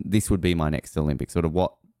volleyball and this would be my next Olympics? Sort of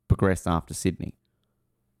what progressed after Sydney?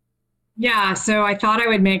 Yeah, so I thought I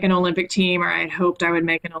would make an Olympic team, or I had hoped I would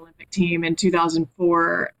make an Olympic team in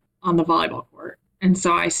 2004 on the volleyball court. And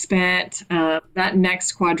so I spent that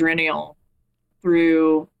next quadrennial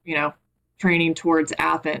through, training towards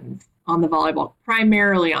Athens on the volleyball,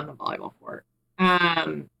 primarily on the volleyball court.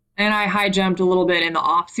 And I high jumped a little bit in the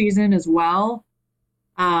off season as well.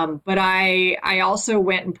 But I also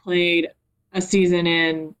went and played a season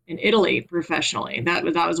in Italy professionally. That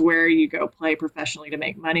was where you go play professionally to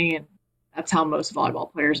make money. And that's how most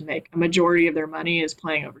volleyball players make a majority of their money, is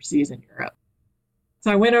playing overseas in Europe. So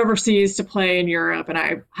I went overseas to play in Europe, and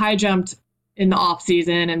I high jumped in the off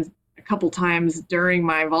season, and a couple times during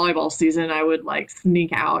my volleyball season, I would like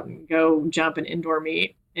sneak out and go jump an indoor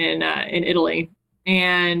meet in Italy.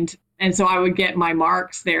 And so I would get my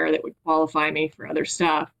marks there that would qualify me for other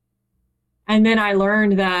stuff. And then I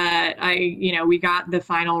learned that we got the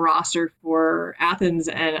final roster for Athens,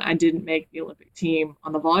 and I didn't make the Olympic team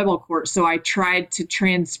on the volleyball court. So I tried to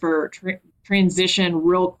transition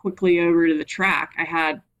real quickly over to the track. I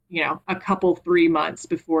had, a couple 3 months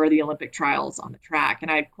before the Olympic trials on the track,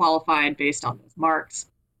 and I qualified based on those marks.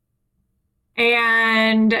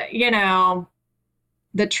 And,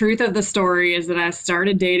 the truth of the story is that I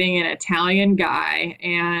started dating an Italian guy,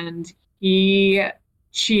 and he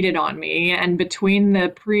cheated on me. And between the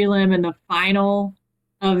prelim and the final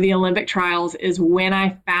of the Olympic trials is when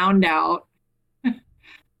I found out,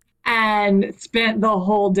 and spent the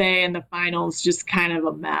whole day in the finals just kind of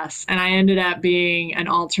a mess. And I ended up being an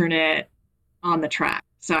alternate on the track.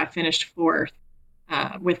 So I finished 4th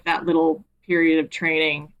with that little period of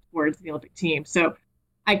training towards the Olympic team. So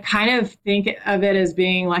I kind of think of it as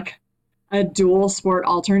being like a dual sport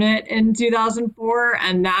alternate in 2004.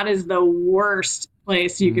 And that is the worst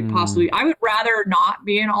place you could possibly, I would rather not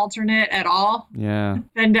be an alternate at all than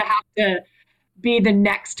to have to be the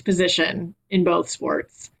next position in both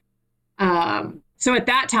sports. So at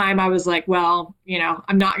that time I was like, well,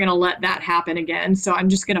 I'm not going to let that happen again. So I'm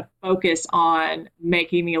just going to focus on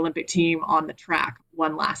making the Olympic team on the track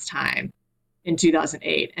one last time in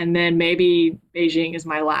 2008. And then maybe Beijing is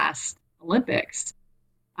my last Olympics.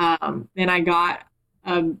 Then I got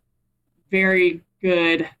a very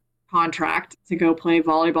good contract to go play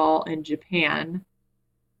volleyball in Japan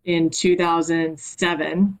in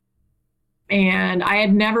 2007. And I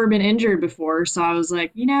had never been injured before. So I was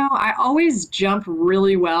like, I always jump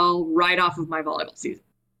really well right off of my volleyball season.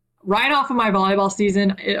 Right off of my volleyball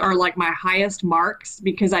season are like my highest marks,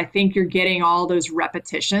 because I think you're getting all those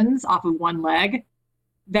repetitions off of one leg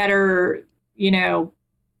that are,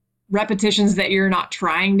 repetitions that you're not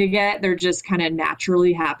trying to get. They're just kind of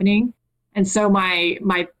naturally happening. And so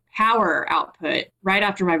my power output right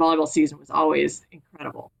after my volleyball season was always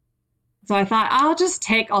incredible. So I thought,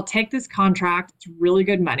 I'll take this contract. It's really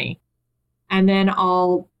good money. And then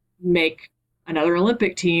I'll make another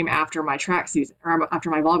Olympic team after my track season, or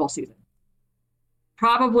after my volleyball season.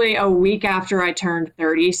 Probably a week after I turned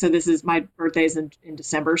 30. So this is, my birthday's in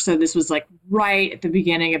December. So this was like right at the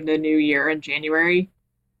beginning of the new year in January.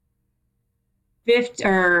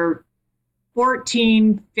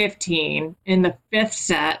 14-15 in the 5th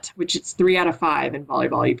set, which it's 3 out of 5 in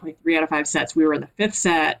volleyball. You play 3 out of 5 sets. We were in the 5th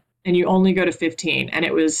set, and you only go to 15. And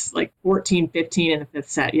it was like 14-15 in the 5th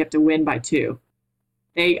set. You have to win by 2.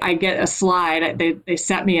 I get a slide. They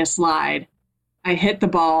set me a slide. I hit the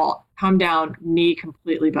ball, come down, knee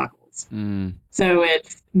completely buckles. So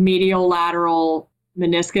it's medial lateral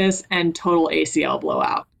meniscus and total ACL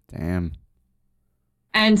blowout. Damn.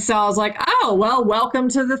 And so I was like, oh, well, welcome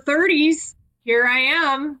to the 30s. Here I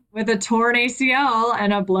am with a torn ACL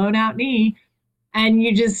and a blown out knee. And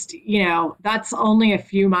you just, that's only a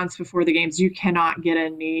few months before the games. You cannot get a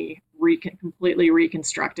knee completely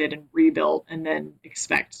reconstructed and rebuilt and then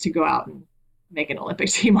expect to go out and make an Olympic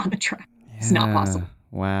team on the track. It's not possible.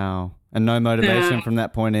 Wow. And no motivation from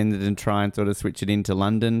that point in to try and sort of switch it into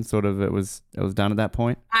London. Sort of it was done at that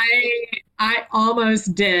point. I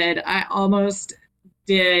almost did. I almost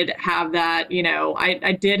did have that,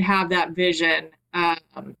 I did have that vision. I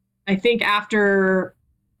think after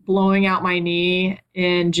blowing out my knee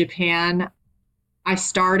in Japan, I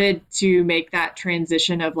started to make that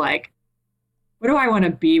transition of like, what do I want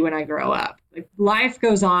to be when I grow up? Like, life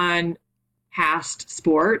goes on past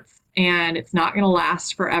sports. and it's not going to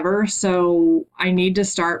last forever. So I need to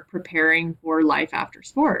start preparing for life after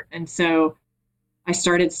sport. And so I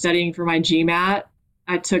started studying for my GMAT.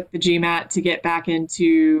 I took the GMAT to get back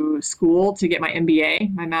into school to get my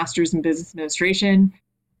MBA, my master's in business administration.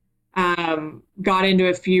 Got into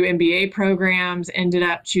a few MBA programs, ended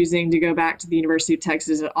up choosing to go back to the University of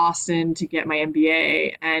Texas at Austin to get my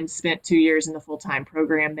MBA, and spent 2 years in the full-time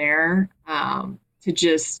program there to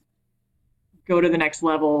just go to the next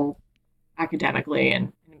level academically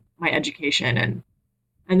and my education.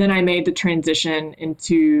 And then I made the transition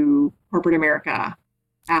into corporate America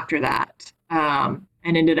after that.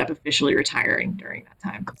 And ended up officially retiring during that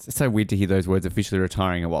time. It's so weird to hear those words, officially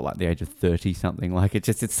retiring at like the age of 30 something. Like it's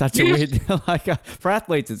such a weird, for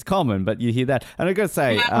athletes it's common, but you hear that. And I got to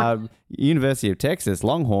say, University of Texas,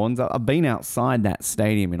 Longhorns, I've been outside that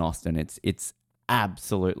stadium in Austin. It's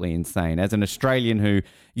absolutely insane. As an Australian who,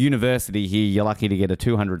 university here, you're lucky to get a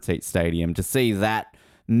 200-seat stadium. To see that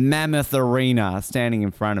mammoth arena standing in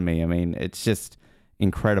front of me, I mean, it's just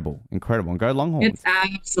incredible. And go Longhorns. It's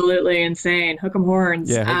absolutely insane. Hook 'em horns.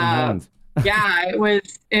 Yeah, hook 'em horns. Yeah,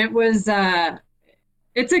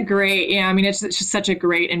 it's a great, I mean, it's just such a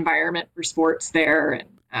great environment for sports there.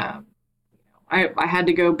 And, I had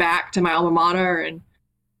to go back to my alma mater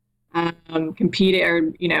and compete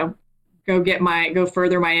or, go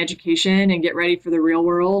further my education and get ready for the real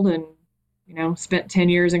world. And, spent 10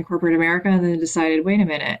 years in corporate America and then decided, wait a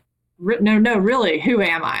minute, no, really, who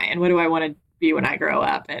am I? And what do I want to be when I grow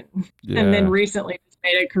up? And then recently just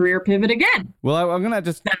made a career pivot again. Well, I'm going to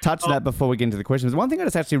just touch that before we get into the questions. One thing I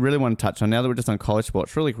just actually really want to touch on now that we're just on college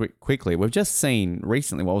sports really quickly, we've just seen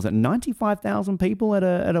recently, 95,000 people at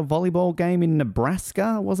a volleyball game in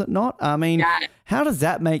Nebraska, was it not? I mean, how does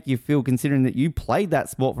that make you feel considering that you played that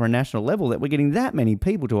sport for a national level, that we're getting that many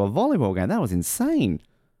people to a volleyball game? That was insane.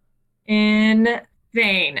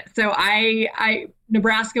 Insane. So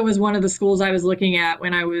Nebraska was one of the schools I was looking at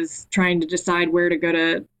when I was trying to decide where to go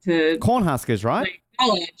to Cornhuskers, right?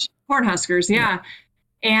 College. Cornhuskers, yeah.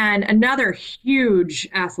 And another huge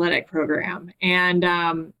athletic program.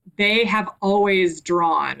 And they have always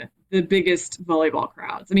drawn the biggest volleyball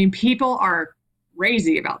crowds. I mean, people are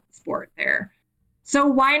crazy about the sport there. So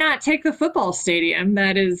why not take the football stadium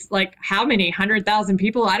that is like how many 100,000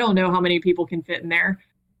 people? I don't know how many people can fit in there.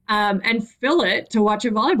 And fill it to watch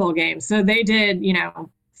a volleyball game. So they did,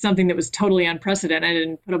 something that was totally unprecedented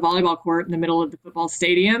and put a volleyball court in the middle of the football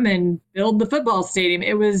stadium and build the football stadium.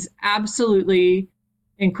 It was absolutely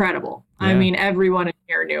incredible. Yeah. I mean, everyone in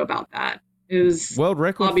here knew about that. It was world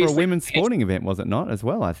record for a women's sporting event, was it not, as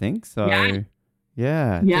well, I think? So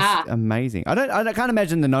yeah. Just amazing. I can't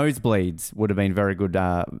imagine the nosebleeds would have been very good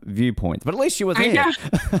viewpoints, but at least you were there.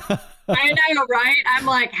 I know, right? I'm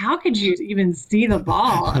like, how could you even see the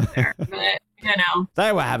ball up there? But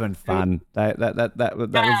they were having fun. That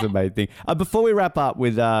was the main thing. Before we wrap up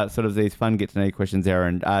with sort of these fun get to know you questions,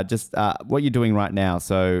 Erin, just what you're doing right now.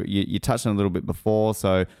 So you touched on a little bit before.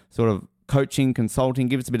 So sort of coaching, consulting.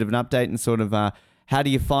 Give us a bit of an update and sort of. How do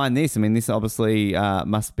you find this? I mean, this obviously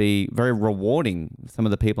must be very rewarding. Some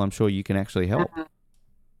of the people I'm sure you can actually help.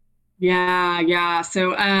 Yeah.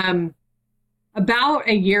 So about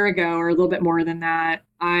a year ago or a little bit more than that,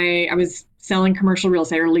 I was selling commercial real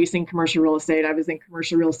estate or leasing commercial real estate. I was in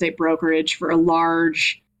commercial real estate brokerage for a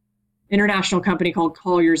large international company called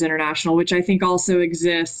Colliers International, which I think also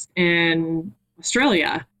exists in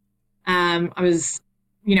Australia. I was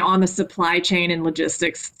on the supply chain and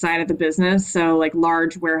logistics side of the business. So like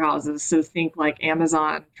large warehouses. So think like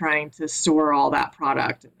Amazon trying to store all that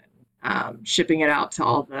product and then shipping it out to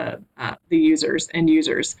all the end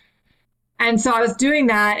users. And so I was doing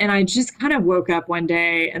that and I just kind of woke up one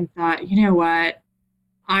day and thought, you know what?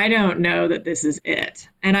 I don't know that this is it.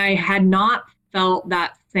 And I had not felt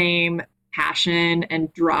that same passion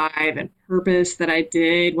and drive and purpose that I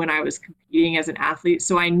did when I was competing as an athlete.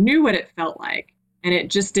 So I knew what it felt like. And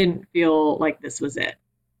it just didn't feel like this was it.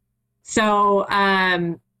 So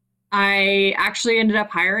I actually ended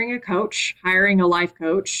up hiring a life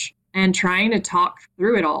coach, and trying to talk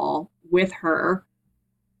through it all with her.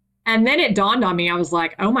 And then it dawned on me, I was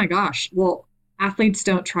like, oh my gosh, well, athletes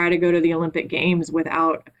don't try to go to the Olympic Games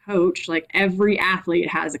without a coach. Like every athlete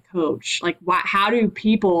has a coach. Like why are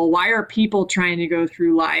people trying to go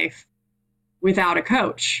through life without a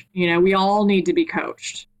coach? We all need to be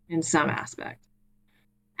coached in some aspect.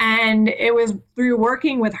 And it was through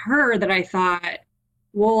working with her that I thought,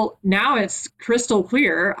 well, now it's crystal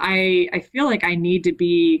clear. I feel like I need to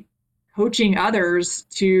be coaching others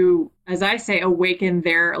to, as I say, awaken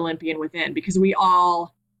their Olympian within, because we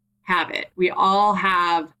all have it. We all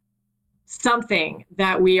have something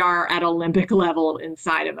that we are at Olympic level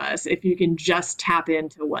inside of us if you can just tap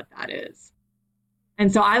into what that is.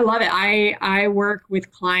 And so I love it. I work with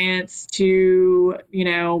clients to,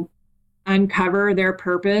 uncover their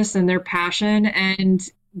purpose and their passion and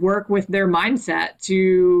work with their mindset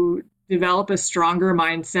to develop a stronger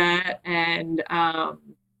mindset and,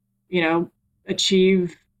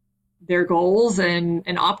 achieve their goals and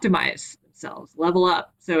optimize themselves, level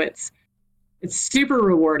up. So it's super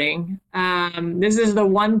rewarding. This is the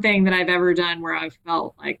one thing that I've ever done where I've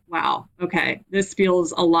felt like, wow, okay, this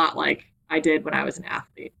feels a lot like I did when I was an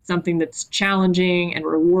athlete, something that's challenging and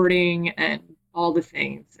rewarding and all the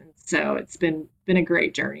things. And so it's been a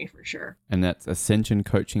great journey for sure. And that's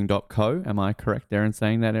ascensioncoaching.co. Am I correct there in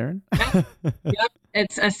saying that, Erin? Yep.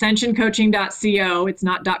 It's ascensioncoaching.co. It's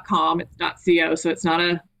not .com, it's .co. So it's not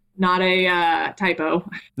a typo.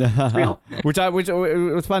 It's real. which it was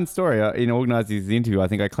a fun story. In organising this interview, I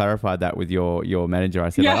think I clarified that with your manager. I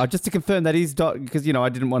said, just to confirm that is because I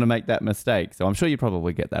didn't want to make that mistake. So I'm sure you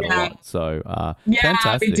probably get that a lot. So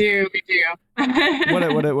fantastic. we do.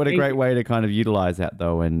 what a great way to kind of utilize that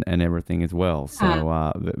though, and everything as well.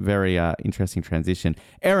 So very interesting transition.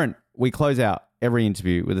 Erin, we close out every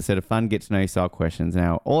interview with a set of fun get-to-know style questions.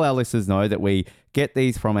 Now, all our listeners know that we get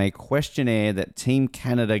these from a questionnaire that Team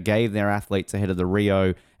Canada gave their athletes ahead of the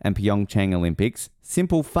Rio and Pyeongchang Olympics.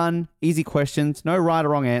 Simple, fun, easy questions, no right or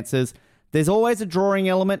wrong answers. There's always a drawing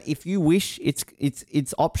element if you wish.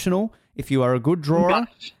 It's optional. If you are a good drawer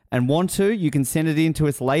and want to, you can send it in to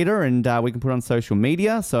us later and we can put it on social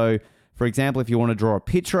media. So, for example, if you want to draw a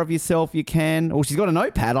picture of yourself, you can. Oh, she's got a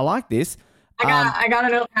notepad. I like this. I got a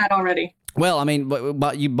notepad already. Well, I mean,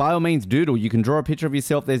 but you by all means doodle. You can draw a picture of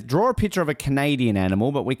yourself. Draw a picture of a Canadian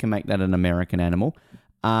animal, but we can make that an American animal.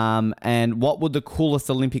 And what would the coolest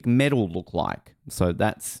Olympic medal look like? So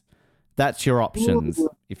that's your options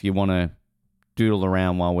if you want to doodle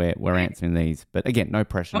around while we're answering these. But again, no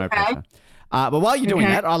pressure, no pressure. But while you're doing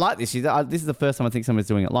that, I like this. This is the first time I think someone's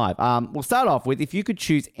doing it live. We'll start off with, if you could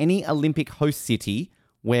choose any Olympic host city,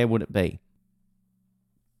 where would it be?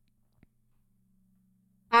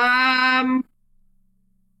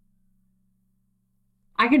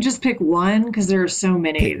 I could just pick one because there are so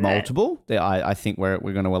many. Pick multiple. I think we're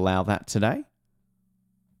going to allow that today.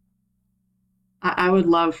 I would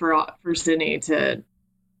love for Sydney to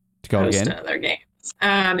go host again. Another games.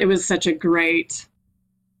 It was such a great.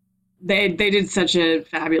 They did such a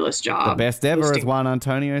fabulous job. The best ever, as Juan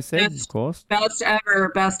Antonio said, of course. Best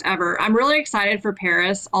ever. I'm really excited for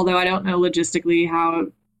Paris, although I don't know logistically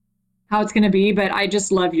how it's going to be, but I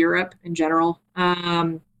just love Europe in general.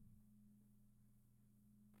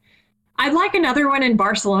 I'd like another one in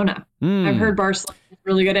Barcelona. I've heard Barcelona is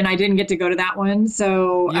really good, and I didn't get to go to that one.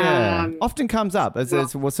 So often comes up as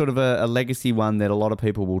sort of a legacy one that a lot of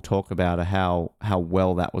people will talk about how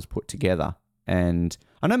well that was put together. And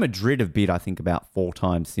I know Madrid have bid, I think, about 4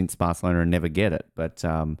 times since Barcelona and never get it, but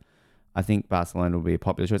I think Barcelona will be a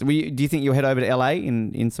popular choice. Do you think you'll head over to LA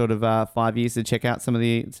in sort of 5 years to check out some of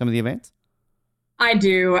the events? I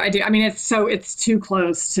do. I mean, it's too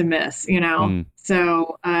close to miss,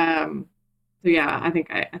 So, yeah, I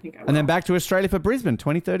think I will. And then back to Australia for Brisbane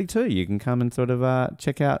 2032. You can come and sort of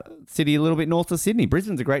check out city a little bit north of Sydney.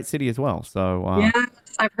 Brisbane's a great city as well. So yes,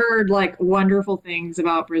 I've heard like wonderful things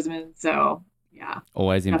about Brisbane. So yeah,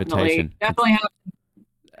 always invitation. Definitely have.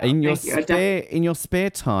 In your spare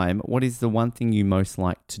time, what is the one thing you most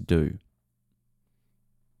like to do?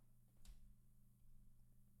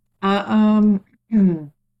 I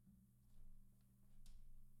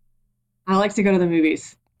like to go to the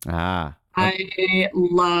movies. I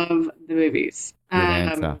love the movies. Good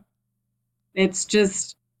answer.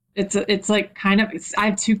 It's like kind of, I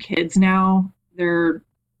have 2 kids now. They're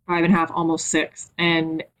 5.5, almost 6,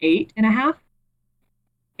 and 8.5.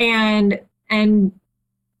 And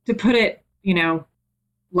to put it,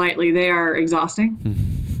 lightly, they are exhausting.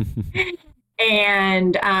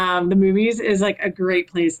 And the movies is like a great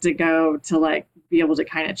place to go to like be able to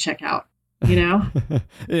kind of check out,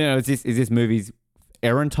 is this movies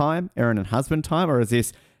Erin and husband time, or is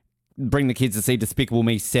this bring the kids to see Despicable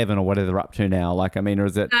Me 7 or whatever they're up to now? Like, I mean, or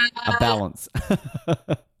is it a balance?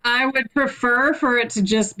 I would prefer for it to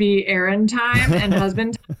just be Erin time and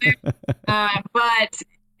husband time. But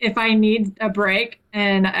if I need a break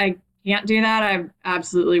and I can't do that, I'm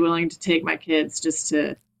absolutely willing to take my kids just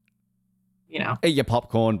to, eat your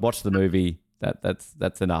popcorn, watch the movie.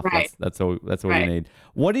 That's enough. Right. That's all you need.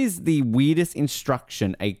 What is the weirdest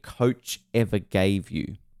instruction a coach ever gave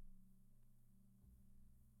you?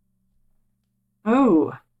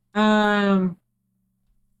 Oh,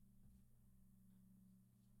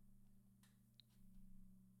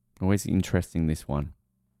 Always interesting, this one.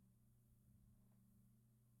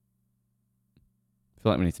 I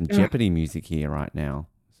feel like we need some Jeopardy music here right now.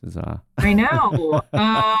 This is I know.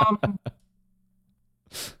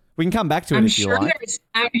 We can come back to it if you like.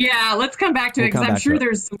 Yeah, let's come back to it because I'm sure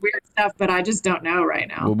there's some weird stuff, but I just don't know right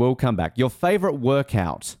now. We'll come back. Your favorite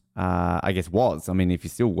workout, I guess, was. I mean, if you're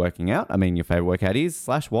still working out, I mean, your favorite workout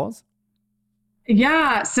is/was?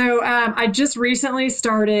 Yeah. So I just recently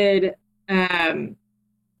started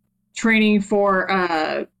training for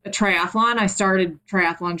a triathlon. I started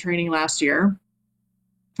triathlon training last year.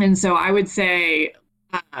 And so I would say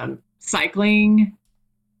cycling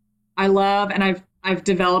I love, and I've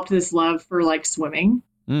developed this love for like swimming.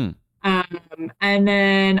 And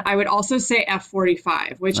then I would also say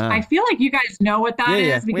F45, which I feel like you guys know what that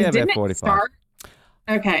is because didn't F45. It start?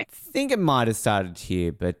 Okay. I think it might have started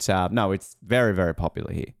here, but no, it's very, very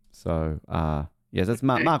popular here. So, yes, that's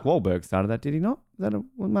Mark Wahlberg started that, did he not?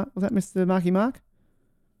 Was that Mr. Marky Mark?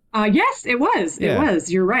 Yes, it was. Yeah. It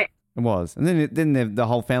was. You're right. It was. And then the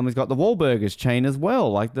whole family's got the Wahlburgers chain as well.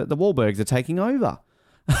 Like the Wahlbergs are taking over.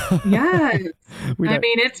 Yes. I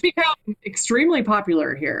mean, it's become extremely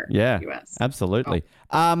popular here in the US. Absolutely.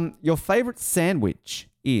 Your favorite sandwich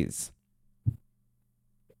is?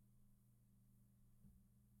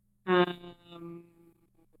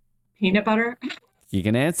 Peanut butter. You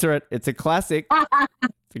can answer it. It's a classic.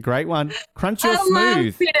 It's a great one. Crunchy or smooth? I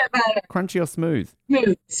love peanut butter. Crunchy or smooth?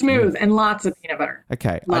 Smooth, and lots of peanut butter.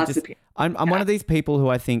 Okay. Lots of peanut butter. I'm one of these people who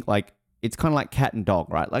I think like it's kind of like cat and dog,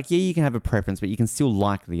 right? Like, yeah, you can have a preference, but you can still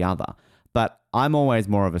like the other. But I'm always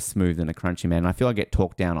more of a smooth than a crunchy man. And I feel I get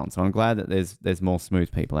talked down on. So I'm glad that there's more smooth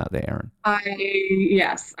people out there, Erin.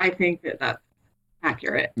 Yes, I think that's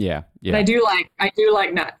accurate. Yeah. But I do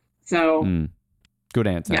like nuts. So good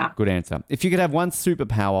answer. Yeah. Good answer. If you could have one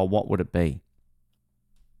superpower, what would it be?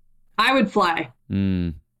 I would fly.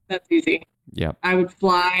 That's easy. Yeah. I would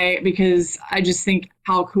fly because I just think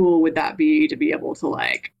how cool would that be to be able to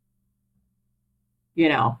like,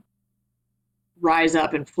 rise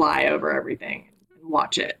up and fly over everything and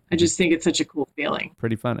watch it. I just think it's such a cool feeling.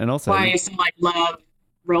 Pretty fun. And also why I used to like love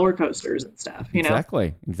roller coasters and stuff,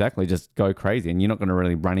 Exactly. Just go crazy. And you're not going to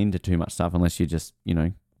really run into too much stuff unless you're just,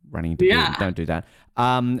 running into people. Don't do that.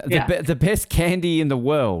 The best candy in the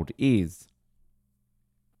world is?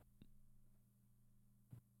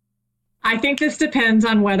 I think this depends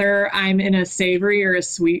on whether I'm in a savory or a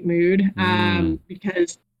sweet mood,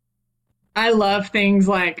 because I love things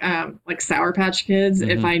like Sour Patch Kids.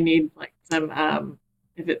 If I need like some,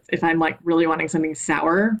 if I'm like really wanting something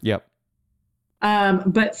sour. Yep.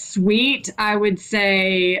 But sweet, I would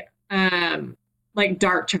say like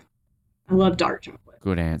dark chocolate. I love dark chocolate.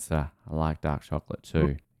 Good answer. I like dark chocolate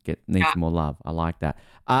too. Needs more love. I like that.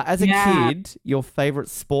 As a kid, your favorite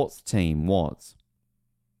sports team was?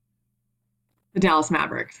 The Dallas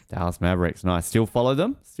Mavericks. Dallas Mavericks, nice. Still follow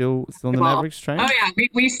them? Still on the Mavericks train? Oh yeah,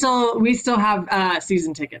 we still have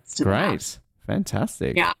season tickets to Great,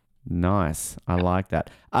 fantastic. Yeah, nice. I like that.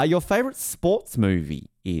 Your favorite sports movie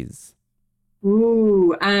is?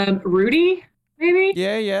 Ooh, Rudy, maybe.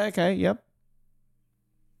 Yeah. Okay, yep.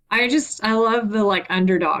 I love the like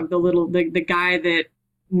underdog, the guy that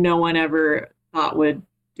no one ever thought would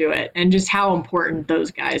do it, and just how important those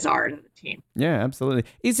guys are to the team. Yeah, absolutely.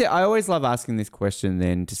 I always love asking this question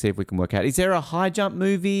then to see if we can work out, is there a high jump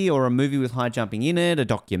movie or a movie with high jumping in it, a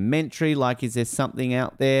documentary? Like, is there something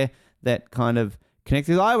out there that kind of connects?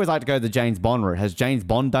 I always like to go the James Bond route. Has James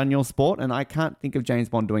Bond done your sport? And I can't think of James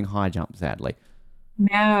Bond doing high jump, sadly.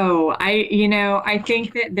 No, I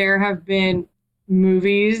think that there have been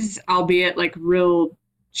movies, albeit like real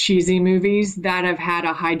cheesy movies, that have had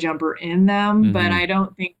a high jumper in them, but I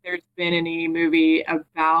don't think there's been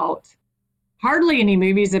hardly any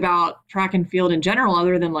movies about track and field in general,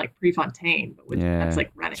 other than like Prefontaine, but that's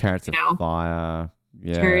like running. Chariots of Fire.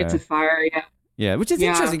 Yeah. Chariots of Fire, yeah. Yeah, which is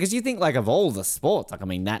interesting because you think like of all the sports, like, I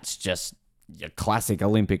mean, that's just your classic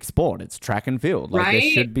Olympic sport. It's track and field. Like, there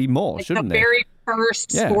should be more, like shouldn't there? The very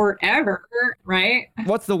first sport ever, right?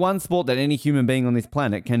 What's the one sport that any human being on this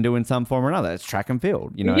planet can do in some form or another? It's track and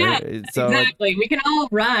field, Yeah, so exactly. We can all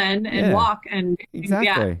run and walk and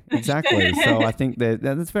exactly. So I think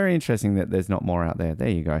that's very interesting that there's not more out there. There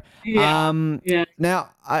you go. Now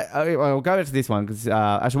I'll go back to this one because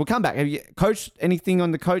actually we'll come back. Have you coached anything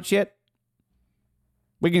on the coach yet?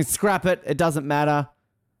 We can scrap it. It doesn't matter.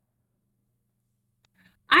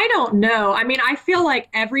 I don't know. I mean, I feel like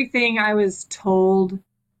everything I was told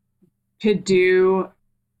to do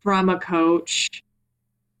from a coach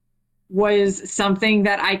was something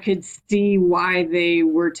that I could see why they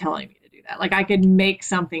were telling me to do that. Like, I could make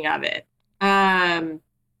something of it. And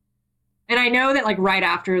And I know that like right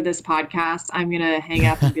after this podcast, I'm going to hang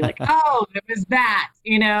up and be like, oh, it was that,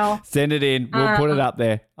 you know? Send it in. We'll put it up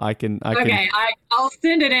there. I'll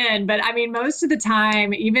send it in. But I mean, most of the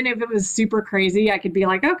time, even if it was super crazy, I could be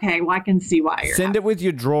like, okay, well, I can see why you're Send it with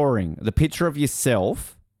your drawing, the picture of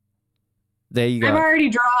yourself. There you go. I've already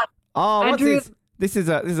drawn. Oh, what's this? This is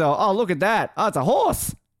oh, look at that. Oh, it's a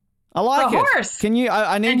horse. I like it. A horse. Can you,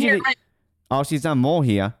 I need And you you're to, like, oh, she's done more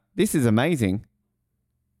here. This is amazing.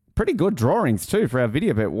 Pretty good drawings too for our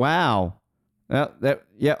video, but wow.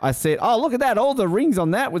 I said, oh, look at that. All the rings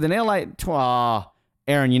on that with an LA. Oh,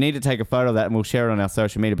 Erin, you need to take a photo of that and we'll share it on our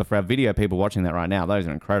social media. But for our video people watching that right now, those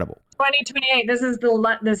are incredible. 2028. This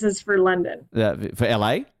is for London. For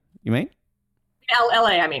LA, you mean?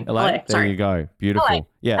 LA, I mean. LA. There Sorry. you go. Beautiful. LA.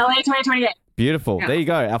 Yeah. LA 2028. Beautiful. Yeah. There you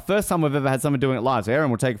go. Our first time we've ever had someone doing it live. So Erin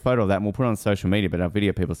will take a photo of that and we'll put it on social media, but our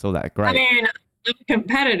video people saw that. Great. I mean, I'm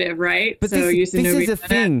competitive, right? But so this is a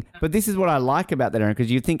thing. But this is what I like about that, Erin,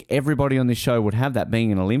 because you think everybody on this show would have that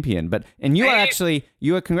being an Olympian. And you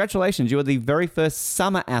are congratulations. You are the very first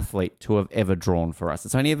summer athlete to have ever drawn for us.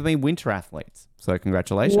 It's only ever been winter athletes. So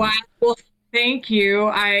congratulations. Wow. Well, thank you.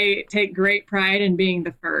 I take great pride in being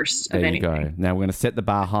the first of anything. There you go. Now we're going to set the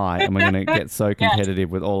bar high and we're going to get so competitive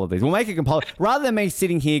with all of these. We'll make it compulsory. Rather than me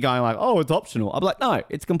sitting here going like, oh, it's optional. I'll be like, no,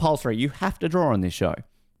 it's compulsory. You have to draw on this show.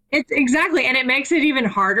 It's exactly. And it makes it even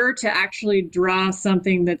harder to actually draw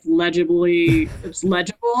something that's legible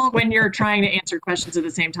when you're trying to answer questions at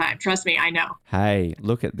the same time. Trust me, I know. Hey,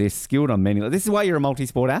 look at this. Skilled on many. This is why you're a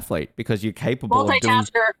multi-sport athlete, because you're capable of doing...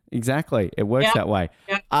 Multitasker. Exactly. It works that way.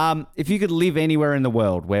 Yep. If you could live anywhere in the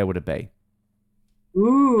world, where would it be?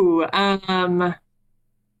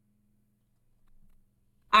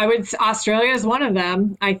 Australia is one of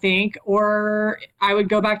them, I think, or I would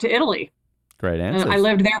go back to Italy. Great answer. I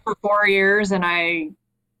lived there for 4 years and I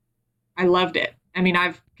loved it. I mean,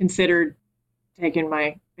 I've considered taking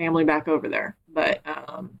my family back over there, but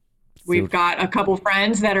we've got a couple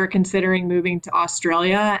friends that are considering moving to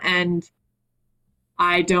Australia and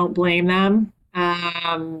I don't blame them.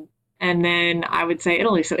 And then I would say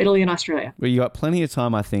Italy. So Italy and Australia. Well, you got plenty of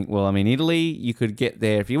time, I think. Well, I mean, Italy, you could get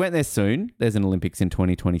there. If you went there soon, there's an Olympics in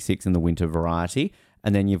 2026 in the winter variety.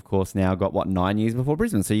 And then you, of course, now got, 9 years before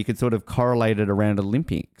Brisbane. So you could sort of correlate it around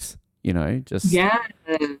Olympics, just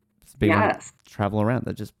travel around.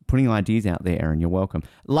 They're just putting ideas out there, Erin. You're welcome.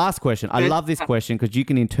 Last question. I love this question because you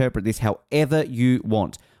can interpret this however you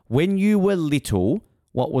want. When you were little,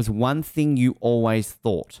 what was one thing you always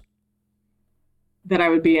thought? That I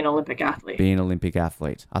would be an Olympic athlete. Be an Olympic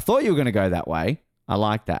athlete. I thought you were going to go that way. I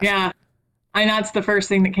like that. Yeah. And that's the first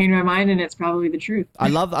thing that came to my mind, and it's probably the truth. I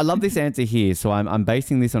love this answer here. So I'm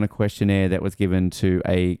basing this on a questionnaire that was given to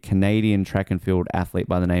a Canadian track and field athlete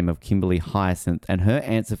by the name of Kimberly Hyacinth, and her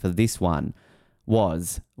answer for this one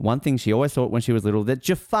was one thing she always thought when she was little, that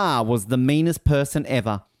Jafar was the meanest person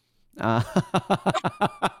ever.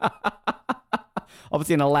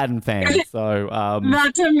 Obviously an Aladdin fan, so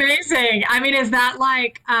that's amazing. I mean, is that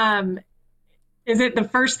like? Is it the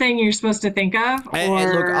first thing you're supposed to think of? Look,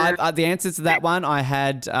 the answer to that one, I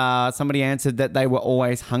had somebody answered that they were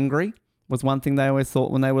always hungry was one thing they always thought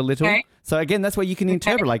when they were little. Okay. So again, that's where you can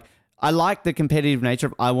interpret. Like, I like the competitive nature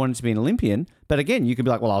of I wanted to be an Olympian, but again, you could be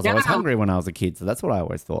like, well, I was always hungry when I was a kid, so that's what I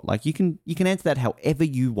always thought. Like, you can answer that however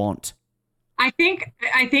you want. I think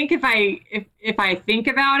if I think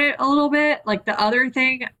about it a little bit, like the other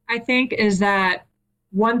thing I think is that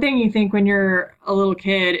one thing you think when you're a little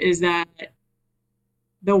kid is that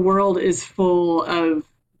the world is full of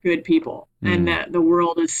good people and that the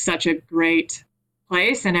world is such a great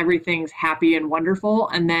place and everything's happy and wonderful.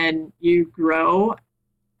 And then you grow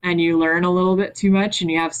and you learn a little bit too much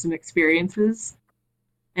and you have some experiences.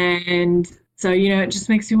 And so, it just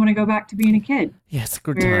makes you want to go back to being a kid. Yes,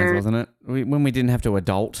 good times, wasn't it? When we didn't have to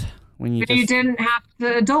adult. You didn't have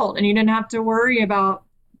to adult and you didn't have to worry about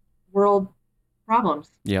world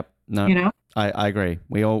problems. Yep. No, I agree.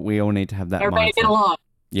 We all need to have that Everybody mindset. get along.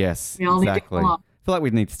 Yes, we all exactly. Need to get along. I feel like we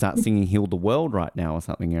need to start singing Heal the World right now or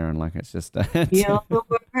something, Erin. Like, it's just... Heal the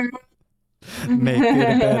world. Make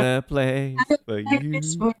it a better place for you.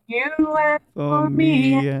 It's for you and for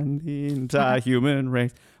me and the entire human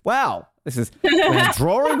race. Wow. We've had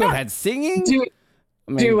drawing, we've had singing.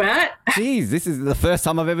 Duet. Geez, this is the first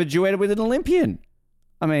time I've ever duetted with an Olympian.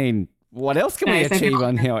 I mean... What else can we achieve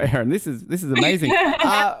on here, Erin? This is amazing.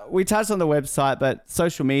 We touched on the website, but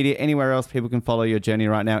social media, anywhere else people can follow your journey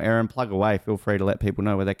right now. Erin, plug away. Feel free to let people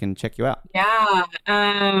know where they can check you out. Yeah.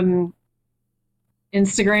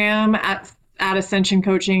 Instagram at Ascension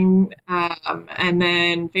Coaching. And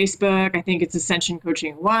then Facebook, I think it's Ascension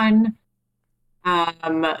Coaching 1.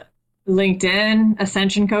 LinkedIn,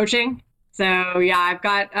 Ascension Coaching. So yeah, I've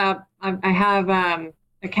got I have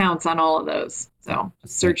accounts on all of those. So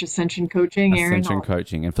search Ascension Coaching, Erin Ascension Aldrich.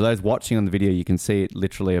 Coaching. And for those watching on the video, you can see it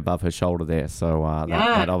literally above her shoulder there. So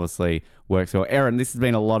that obviously works well. Erin, this has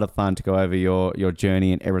been a lot of fun to go over your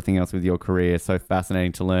journey and everything else with your career. So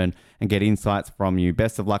fascinating to learn and get insights from you.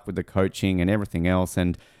 Best of luck with the coaching and everything else.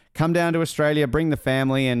 And come down to Australia, bring the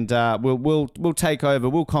family, and we'll take over.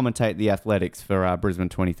 We'll commentate the athletics for Brisbane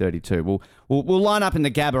 2032. We'll line up in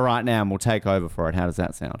the Gabba right now and we'll take over for it. How does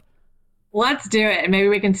that sound? Let's do it. Maybe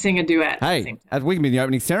we can sing a duet. Hey, we can be the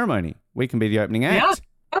opening ceremony. We can be the opening act.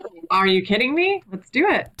 Yeah. Are you kidding me? Let's do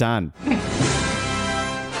it. Done.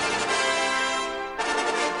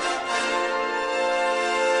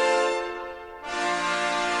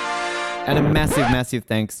 And a massive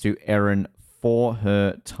thanks to Erin for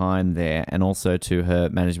her time there, and also to her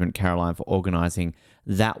management, Caroline, for organising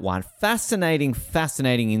that one. Fascinating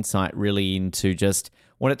insight really into just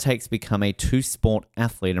what it takes to become a two-sport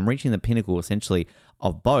athlete and reaching the pinnacle, essentially,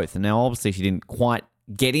 of both. And now, obviously, she didn't quite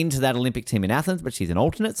get into that Olympic team in Athens, but she's an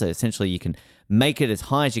alternate, so essentially you can make it as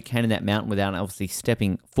high as you can in that mountain without obviously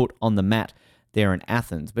stepping foot on the mat there in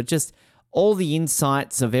Athens. But just all the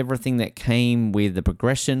insights of everything that came with the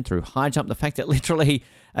progression through high jump, the fact that literally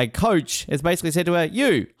a coach has basically said to her,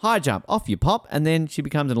 you, high jump, off you pop, and then she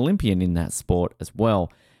becomes an Olympian in that sport as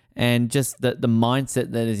well. And just the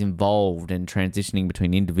mindset that is involved in transitioning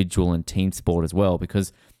between individual and team sport as well,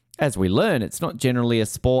 because as we learn, it's not generally a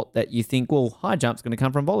sport that you think, well, high jump's going to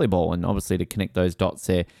come from volleyball, and obviously to connect those dots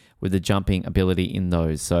there with the jumping ability in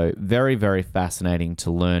those. So very fascinating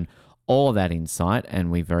to learn all of that insight,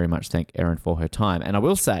 and we very much thank Erin for her time. And I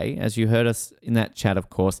will say, as you heard us in that chat, of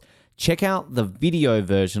course, check out the video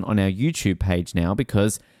version on our YouTube page now,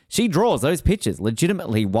 because she draws those pictures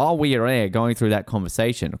legitimately while we are there going through that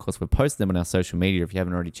conversation. Of course, we've posted them on our social media if you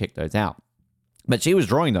haven't already checked those out. But she was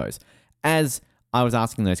drawing those as I was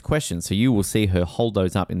asking those questions. So you will see her hold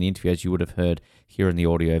those up in the interview as you would have heard here in the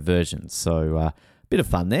audio version. So a bit of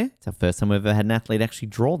fun there. It's our first time we've ever had an athlete actually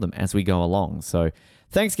draw them as we go along. So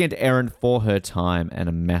thanks again to Erin for her time, and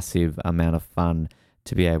a massive amount of fun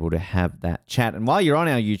to be able to have that chat. And while you're on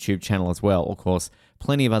our YouTube channel as well, of course,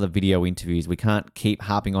 plenty of other video interviews. We can't keep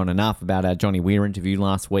harping on enough about our Johnny Weir interview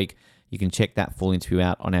last week. You can check that full interview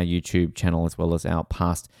out on our YouTube channel, as well as our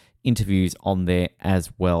past interviews on there as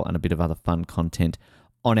well, and a bit of other fun content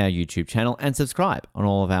on our YouTube channel. And subscribe on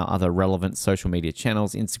all of our other relevant social media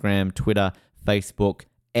channels: Instagram, Twitter, Facebook,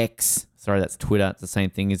 X. Sorry, that's Twitter. It's the same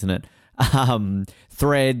thing, isn't it?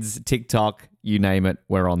 Threads, TikTok, you name it,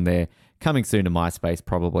 we're on there. Coming soon to MySpace,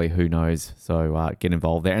 probably, who knows? So get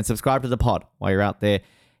involved there and subscribe to the pod while you're out there.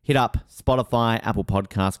 Hit up Spotify, Apple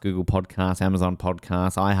Podcasts, Google Podcasts, Amazon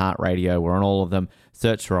Podcasts, iHeartRadio. We're on all of them.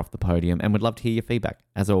 Search for Off the Podium, and we'd love to hear your feedback.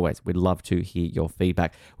 As always, we'd love to hear your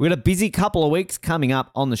feedback. We've got a busy couple of weeks coming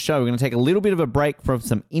up on the show. We're going to take a little bit of a break from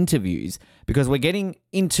some interviews, because we're getting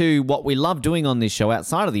into what we love doing on this show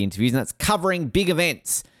outside of the interviews, and that's covering big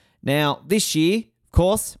events. Now, this year, of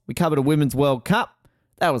course, we covered a Women's World Cup.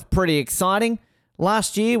 That was pretty exciting.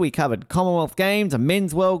 Last year, we covered Commonwealth Games, a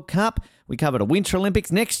Men's World Cup. We covered a Winter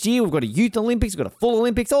Olympics. Next year, we've got a Youth Olympics, we've got a Full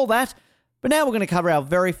Olympics, all that. But now we're going to cover our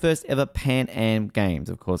very first ever Pan Am Games.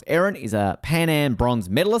 Of course, Erin is a Pan Am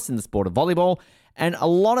bronze medalist in the sport of volleyball, and a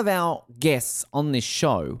lot of our guests on this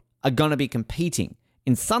show are going to be competing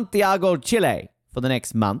in Santiago, Chile for the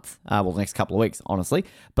next month, the next couple of weeks, honestly.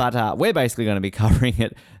 But we're basically going to be covering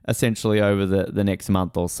it essentially over the next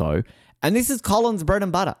month or so. And this is Colin's bread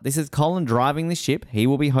and butter. This is Colin driving the ship. He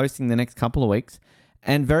will be hosting the next couple of weeks,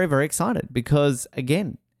 and very excited because,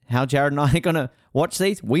 again, how Jared and I are going to watch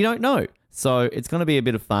these, we don't know. So it's going to be a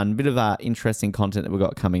bit of fun, bit of interesting content that we've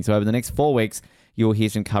got coming. So over the next 4 weeks, you'll hear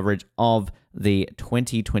some coverage of the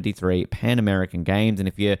 2023 Pan American Games. And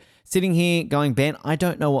if you're sitting here going, Ben, I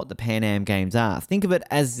don't know what the Pan Am Games are, think of it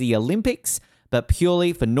as the Olympics, but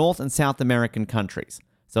purely for North and South American countries.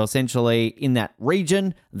 So essentially in that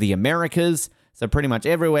region, the Americas, so pretty much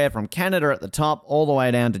everywhere from Canada at the top all the way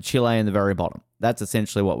down to Chile in the very bottom. That's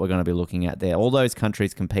essentially what we're going to be looking at there. All those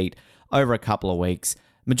countries compete over a couple of weeks.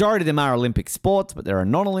 Majority of them are Olympic sports, but there are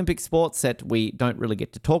non-Olympic sports that we don't really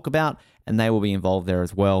get to talk about, and they will be involved there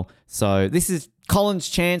as well. So this is Colin's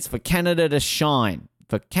chance for Canada to shine,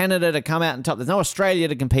 for Canada to come out on top. There's no Australia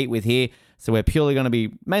to compete with here, so we're purely going to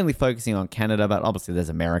be mainly focusing on Canada, but obviously there's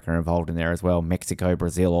America involved in there as well, Mexico,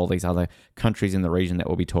 Brazil, all these other countries in the region that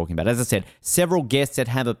we'll be talking about. As I said, several guests that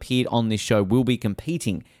have appeared on this show will be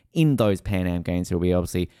competing in those Pan Am Games, so we'll be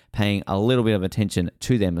obviously paying a little bit of attention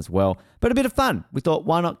to them as well. But a bit of fun. We thought,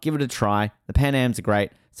 why not give it a try? The Pan Ams are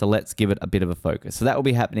great, so let's give it a bit of a focus. So that will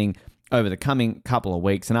be happening over the coming couple of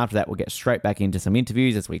weeks. And after that, we'll get straight back into some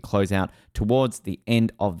interviews as we close out towards the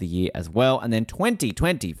end of the year as well. And then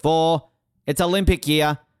 2024, it's Olympic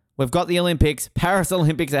year. We've got the Olympics. Paris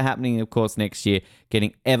Olympics are happening, of course, next year,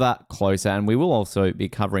 getting ever closer. And we will also be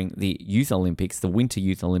covering the Youth Olympics, the Winter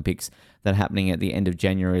Youth Olympics that are happening at the end of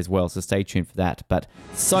January as well. So stay tuned for that. But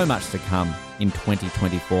so much to come in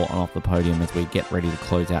 2024 on Off the Podium as we get ready to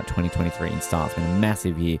close out 2023 in style. It's been a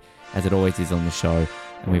massive year, as it always is on the show.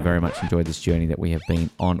 And we very much enjoyed this journey that we have been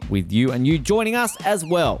on with you and you joining us as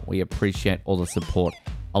well. We appreciate all the support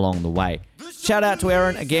along the way. Shout out to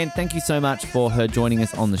Erin again. Thank you so much for her joining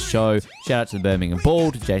us on the show. Shout out to the Birmingham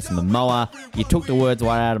Bull, to Jason Momoa. You took the words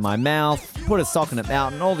right out of my mouth, put a sock in it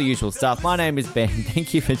out, and all the usual stuff. My name is Ben.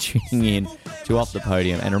 Thank you for tuning in to Off the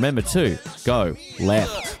Podium. And remember to go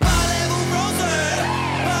left.